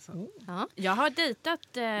 Ja. Jag har dejtat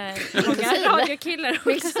många radiokillar.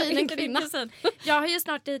 Min kusin är en kvinna. Jag har ju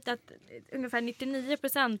snart dejtat ungefär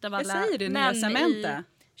 99% av alla säger du, män Samantha.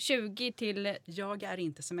 20 till... Jag är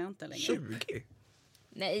inte Samantha längre. 20?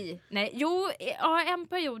 Nej. Jo, en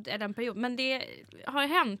period. Men det har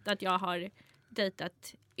hänt att jag har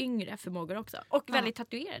dejtat yngre förmågor också. Och väldigt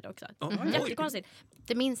tatuerad också. Jättekonstigt.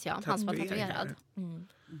 Det minns jag. Han som var tatuerad.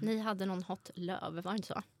 Ni hade någon hot love, var det inte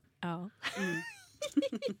så? Ja.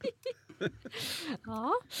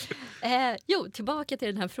 Jo, tillbaka till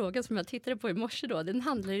den här frågan som jag tittade på i morse då. Den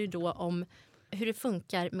handlar ju då om hur det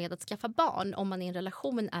funkar med att skaffa barn om man i en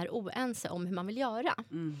relation är oense om hur man vill göra.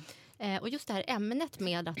 Och just det här ämnet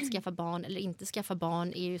med att skaffa barn eller inte skaffa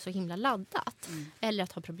barn är ju så himla laddat. Eller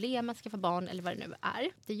att ha problem att skaffa barn eller vad det nu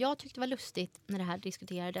är. Det jag tyckte var lustigt när det här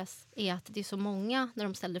diskuterades är att det är så många när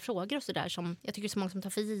de ställde frågor och sådär som jag tycker det är så många som tar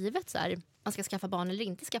för givet så här, man ska skaffa barn eller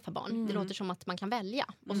inte skaffa barn. Det låter som att man kan välja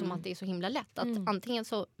och som att det är så himla lätt att antingen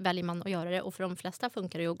så väljer man att göra det och för de flesta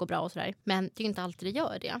funkar det och går bra och sådär. Men det är ju inte alltid det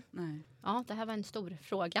gör det. Nej. Ja, det här var en stor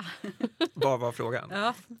fråga. Vad var frågan?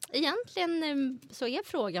 Ja. Egentligen så är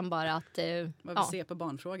frågan bara att... Vad vi ser på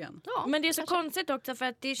barnfrågan. Ja, men det är så konstigt också för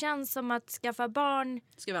att det känns som att skaffa barn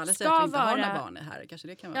ska vi alla säga att vi inte har några barn här? Kanske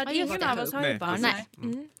det kan vara. Ja, det är ingen av oss har ju barn. Nej.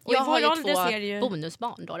 Och jag har ju två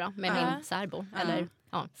bonusbarn då med min särbo. Eller,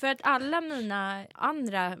 För att alla mina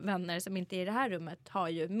andra vänner som inte är i det här rummet har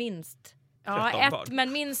ju minst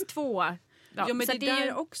men minst 2. Ja, men så det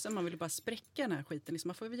är också man vill bara spräcka den här skiten. Liksom,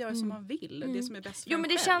 man får väl göra som man vill. Det som är bäst för men det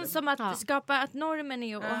själv. känns som att skapa att normen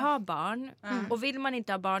är att ha barn. Och vill man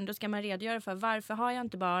inte ha barn då ska man redogöra för varför har jag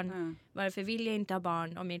inte barn. Varför vill jag inte ha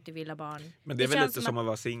barn om jag inte vill ha barn. Men det är väl lite som att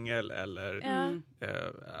vara singel eller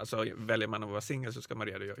alltså väljer man att vara singel så ska man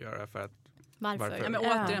redogöra för att varför? Ja, men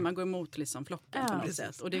återigen, man går emot liksom flocken på något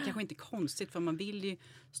sätt. Och det är kanske inte konstigt för man vill ju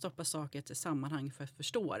stoppa saker i ett sammanhang för att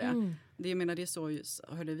förstå det. Jag menar, det är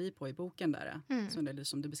så höll vi på i boken där.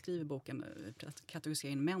 Som du beskriver boken, att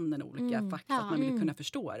kategorisera in männen olika fakta, att man vill kunna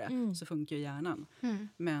förstå det. Så funkar ju hjärnan.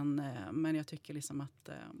 Men jag tycker liksom att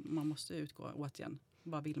man måste utgå återigen.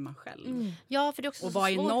 Vad vill man själv? Ja, för det är också och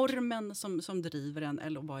vad är normen som driver en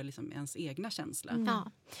eller vad är liksom ens egna känsla?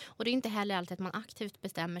 Ja. Och det är inte heller alltid att man aktivt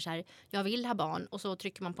bestämmer så här, jag vill ha barn och så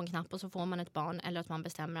trycker man på en knapp och så får man ett barn eller att man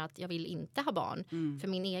bestämmer att jag vill inte ha barn. För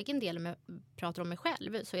min egen del, om jag pratar om mig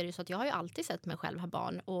själv så är det så att jag har ju alltid sett mig själv ha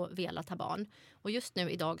barn och velat ha barn. Och just nu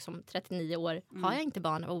idag som 39 år har jag inte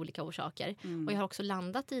barn av olika orsaker. Och jag har också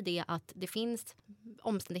landat i det att det finns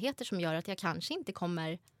omständigheter som gör att jag kanske inte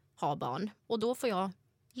kommer ha barn. Och då får jag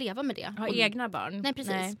leva med det. Ha egna barn? Nej,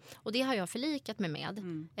 precis. Nej. Och det har jag förlikat mig med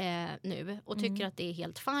nu. Och tycker att det är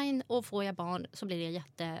helt fine. Och får jag barn så blir det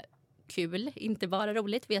jättekul. Inte bara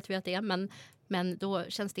roligt, vet vi att det är. Men då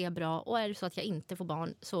känns det bra. Och är det så att jag inte får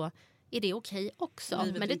barn så är det okej också.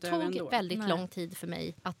 Men det tog väldigt lång tid för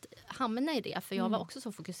mig att hamna i det. För jag var också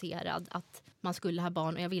så fokuserad att man skulle ha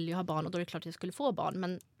barn. Och jag ville ju ha barn och då är det klart att jag skulle få barn.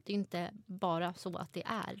 Men det är inte bara så att det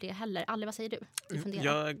är det heller. Alle, vad säger du?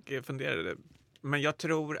 Jag funderade. Men jag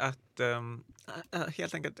tror att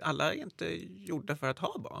helt enkelt alla är inte gjorda för att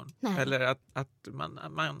ha barn. Nej. Eller att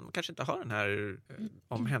man kanske inte har den här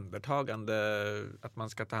omhändertagande att man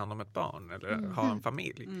ska ta hand om ett barn eller ha en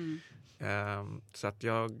familj. Så att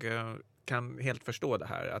jag kan helt förstå det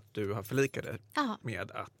här att du har förlikat dig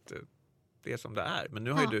med att det är som det är. Men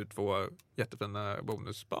nu har ju du 2 jättefina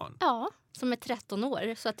bonusbarn. Ja, som är 13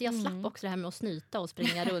 år. Så att jag slapp också det här med att snyta och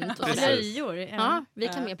springa runt. Och löjor. Ja, vi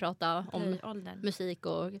kan mer prata om musik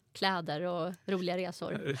och kläder och roliga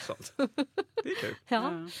resor. Det är sånt. Det är kul.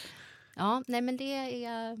 Ja, nej men det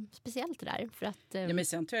är speciellt det där. För att, ja, men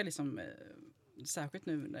sen tror jag liksom... Särskilt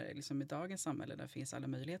nu när det liksom i dagens samhälle där finns alla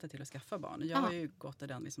möjligheter till att skaffa barn. Jag har ju gått i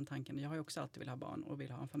den liksom tanken. Jag har ju också alltid velat ha barn och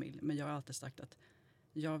vill ha en familj. Men jag har alltid sagt att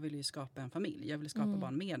jag vill ju skapa en familj. Jag vill skapa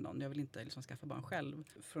barn med någon. Jag vill inte liksom skaffa barn själv.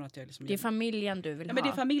 Från att jag liksom, det är familjen du vill ha. Men det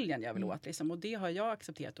är familjen jag vill åt. Liksom. Och det har jag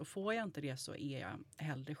accepterat. Och får jag inte det så är jag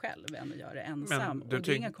hellre själv än att göra det ensam. Och det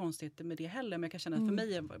är inga konstigheter med det heller. Men jag kan känna att för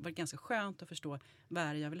mig var det ganska skönt att förstå vad det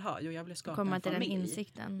är jag vill ha. Jo, jag vill skapa en familj. Den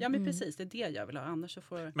insikten. Ja, men precis. Det är det jag vill ha. Annars så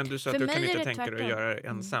får... Men du sa att du kan inte tänka dig att göra det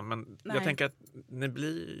ensam. Men jag tänker att ni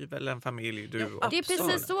blir väl en familj du också. Det är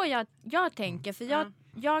precis så jag tänker. För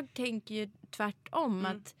jag tänker ju tvärtom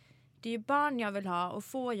att det är ju barn jag vill ha och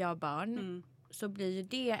får jag barn så blir ju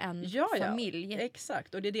det en familj.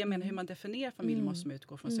 Exakt, och det är det jag menar, hur man definierar familj måste man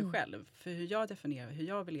utgå från sig själv. För hur jag definierar hur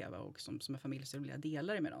jag vill leva och som en familj så vill jag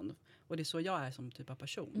dela det med någon. Och det är så jag är som typ av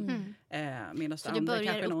person. Så du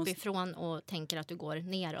börjar uppifrån och tänker att du går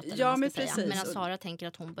neråt. Ja, men precis. Medan Sara tänker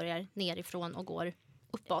att hon börjar nerifrån och går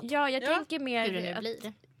uppåt. Ja, jag tänker mer... Hur det nu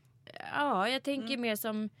blir. Ja, jag tänker mer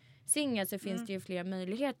som... singel så finns det ju fler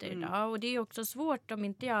möjligheter idag. Och det är också svårt om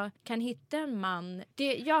inte jag kan hitta en man.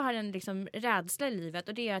 Jag har en liksom rädsla i livet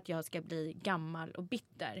och det är att jag ska bli gammal och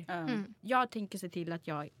bitter. Jag tänker se till att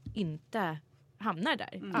jag inte hamnar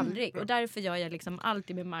där. Aldrig. Och därför gör jag liksom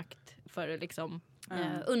alltid med makt för att liksom,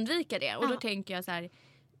 undvika det. Och då tänker jag så här,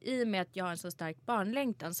 i och med att jag har en så stark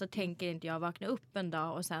barnlängtan så tänker inte jag vakna upp en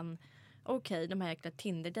dag och sen okej, de här jäkla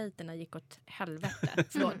Tinder-dejterna gick åt helvete.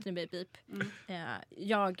 Förlåt, nu blir det bip.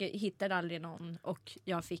 Jag hittade aldrig någon och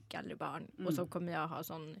jag fick aldrig barn. Och så kommer jag ha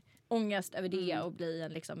sån ångest över det och bli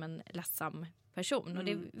en, liksom en ledsam person. Och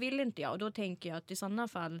det vill inte jag. Och då tänker jag att i sådana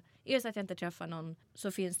fall, är det så att jag inte träffar någon,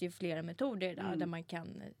 så finns det ju flera metoder där man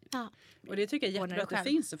kan... Ja. Och det tycker jag är jättebra att det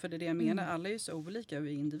finns, för det är det jag menar. Alla är ju så olika,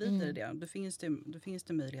 vi är individer i det. Då finns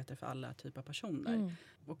det möjligheter för alla typer av personer.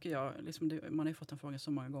 Och man har ju fått en fråga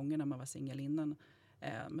så många gånger när man var singel innan.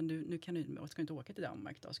 Men nu ska jag inte åka till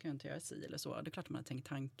Danmark då, ska jag inte göra si eller så. Det är klart man har tänkt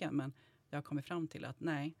tankar, men jag har kommit fram till att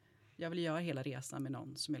nej, jag vill göra hela resan med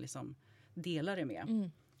någon som jag liksom delar det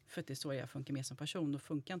med. För att det är så jag funkar med som person. Och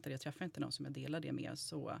funkar inte det, jag träffar inte någon som jag delar det med,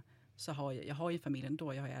 så har jag har ju familjen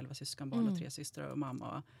då. Jag har 11 syskonbarn och 3 systrar och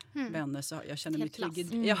mamma och vänner. Så jag känner mig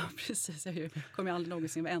trygg. Ja, precis. Jag kommer aldrig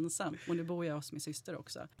någonsin vara ensam. Och nu bor jag hos min syster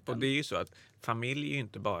också. Och det är ju så att familj är ju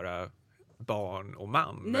inte bara barn och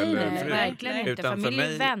man. Nej, verkligen inte. Utan familj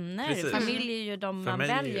är vänner. Precis. Familj är ju de man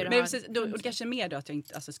väljer. Men precis, då kanske mer då att jag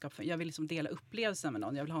inte jag vill liksom dela upplevelsen med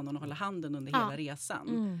någon. Jag vill ha någon att hålla handen under hela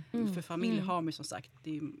resan. För familj har man som sagt,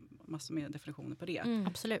 det är massor med definitioner på det.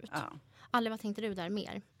 Absolut. Ja. Alle, vad tänkte du där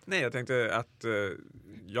mer? Nej, jag tänkte att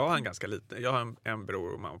jag har en ganska liten, jag har en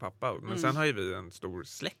bror och mamma och pappa, men sen har ju vi en stor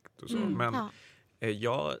släkt och så. Men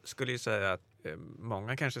jag skulle ju säga att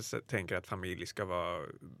många kanske tänker att familj ska vara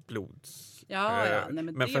blods.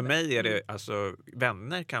 Men för mig är det, alltså,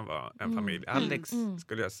 vänner kan vara en familj. Alex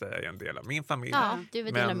skulle jag säga är en del av min familj. Ja, du är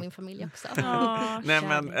en del av min familj också. Nej,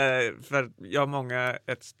 men för jag har många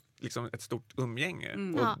ett stort umgänge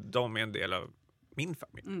och de är en del av min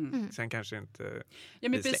familj. Sen kanske inte... Ja,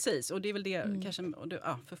 men precis. Och det är väl det kanske, och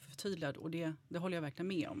det, för förtydligad, och det håller jag verkligen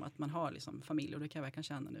med om, att man har liksom familj, och det kan jag verkligen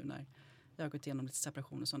känna nu när jag har gått igenom lite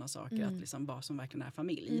separation och sådana saker, att liksom vad som verkligen är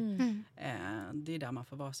familj. Det är där man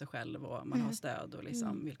får vara sig själv och man har stöd och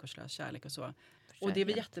liksom villkorslös kärlek och så. Och det är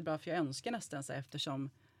väl jättebra, för jag önskar nästan så, eftersom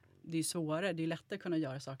det är svårare, det är lättare att kunna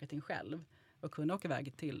göra saker till själv och kunna åka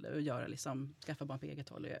iväg till och göra liksom, skaffa barn på eget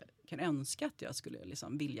håll. Jag kan önska att jag skulle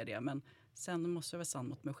liksom vilja det, men sen måste jag vara sann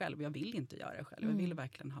mot mig själv. Jag vill inte göra det själv. Jag vill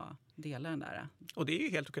verkligen dela den där. Och det är ju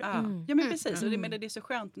helt okej. Ja, men precis. Och det är så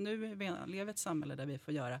skönt. Nu lever vi i ett samhälle där vi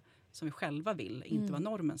får göra som vi själva vill, inte vad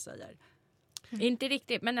normen säger. Inte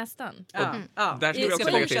riktigt, men nästan. Där skulle jag också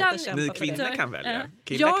lägga till, ni kvinnor kan välja.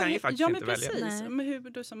 Killar kan ju faktiskt inte välja. Precis. Men hur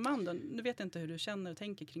du som man då, nu vet jag inte hur du känner och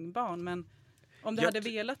tänker kring barn, men om du hade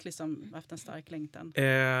velat liksom haft en stark längtan. Då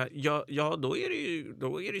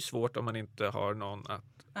är det svårt om man inte har någon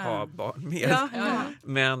att ha barn med.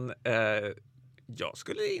 Men jag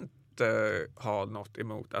skulle inte ha något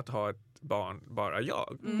emot att ha ett barn bara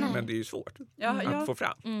jag. Men det är ju svårt att få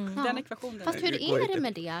fram. Den ekvationen. Fast hur är det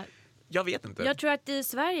med det? Jag vet inte. Jag tror att i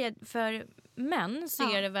Sverige för män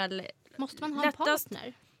så är det väl... Måste man ha en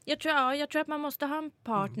partner? Jag tror att man måste ha en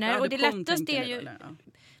partner. Och det lättaste är ju...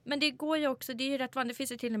 Men det går ju också, det är ju rätt vanligt. Det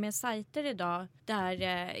finns ju till och med sajter idag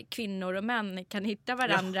där kvinnor och män kan hitta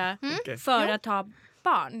varandra för att ha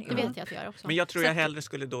barn. Det vet jag att jag gör också. Men jag tror jag hellre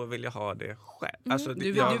skulle då vilja ha det själv. Alltså,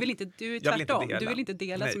 du vill inte, du är tvärtom. Du vill inte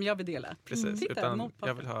dela som jag vill dela. Precis, Titta, utan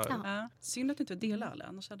jag vill ha... Synd att du inte vill dela alla,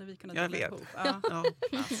 annars hade vi kunnat dela ihop.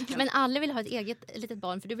 Men alla vill ha ett eget litet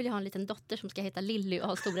barn, för du vill ha en liten dotter som ska heta Lilly och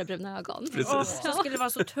ha stora bruna ögon. Precis. Så skulle det vara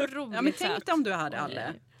så otroligt. Ja, men tänk dig om du hade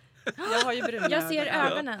alla. Jag har ju bruna ögon. Jag ser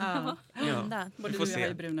ögonen. Både du och jag har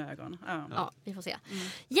ju bruna ögon. Ja, vi får se.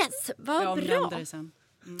 Yes, vad bra. Det sen.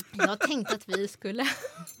 Jag tänkte att vi skulle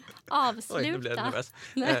avsluta. Oj, nu blev jag nervös.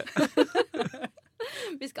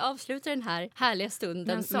 Vi ska avsluta den här härliga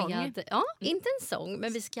stunden med... Ja, inte en sång,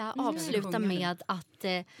 men vi ska avsluta med att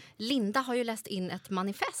Linda har ju läst in ett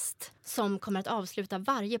manifest som kommer att avsluta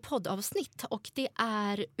varje poddavsnitt. Och det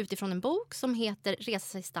är utifrån en bok som heter Resa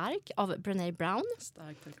sig stark av Brené Brown.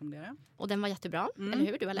 Starkt rekommendera. Och den var jättebra, eller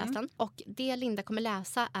hur? Du har läst den. Och det Linda kommer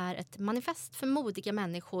läsa är ett manifest för modiga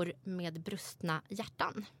människor med brustna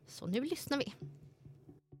hjärtan. Så nu lyssnar vi.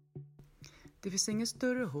 Det finns inget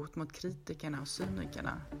större hot mot kritikerna och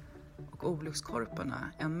cynikerna och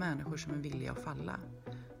olyckskorparna än människor som är villiga att falla.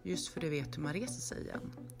 Just för det vet hur man reser sig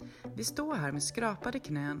igen. Vi står här med skrapade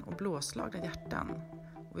knän och blåslagna hjärtan.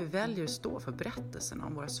 Och vi väljer att stå för berättelsen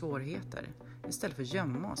om våra svårigheter istället för att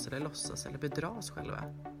gömma oss eller låtsas eller bedra oss själva.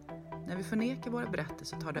 När vi förnekar våra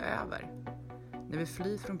berättelser tar det över. När vi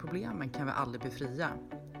flyr från problemen kan vi aldrig bli fria.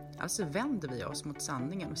 Alltså vänder vi oss mot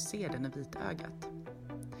sanningen och ser den i vitögat.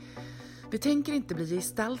 Vi tänker inte bli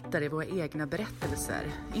gestaltare i våra egna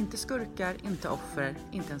berättelser. Inte skurkar, inte offer,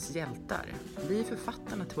 inte ens hjältar. Vi är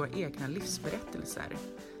författarna till våra egna livsberättelser.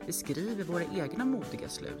 Vi skriver våra egna modiga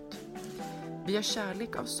slut. Vi har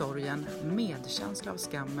kärlek av sorgen, medkänsla av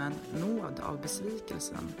skammen, nåd av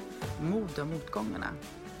besvikelsen, mod av motgångarna.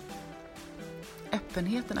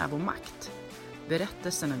 Öppenheten är vår makt.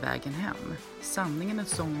 Berättelsen är vägen hem. Sanningen är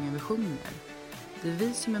sången vi sjunger. Det är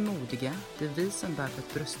vi som är modiga, det är vi som bär på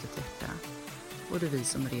ett brustet hjärta. och det är vi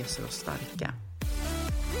som reser oss starka.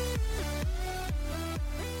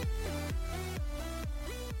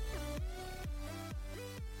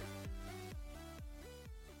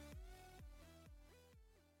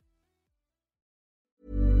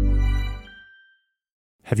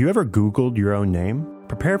 Have you ever Googled your own name?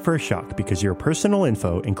 Prepare for a shock because your personal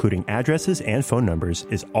info, including addresses and phone numbers,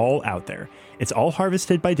 is all out there. It's all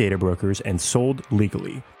harvested by data brokers and sold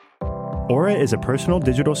legally. Aura is a personal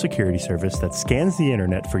digital security service that scans the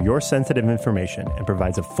internet for your sensitive information and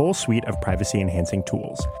provides a full suite of privacy-enhancing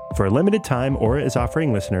tools. For a limited time, Aura is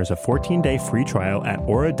offering listeners a 14-day free trial at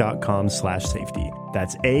aura.com/safety.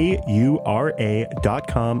 That's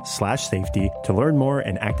AURA.com/safety to learn more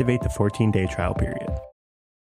and activate the 14-day trial period.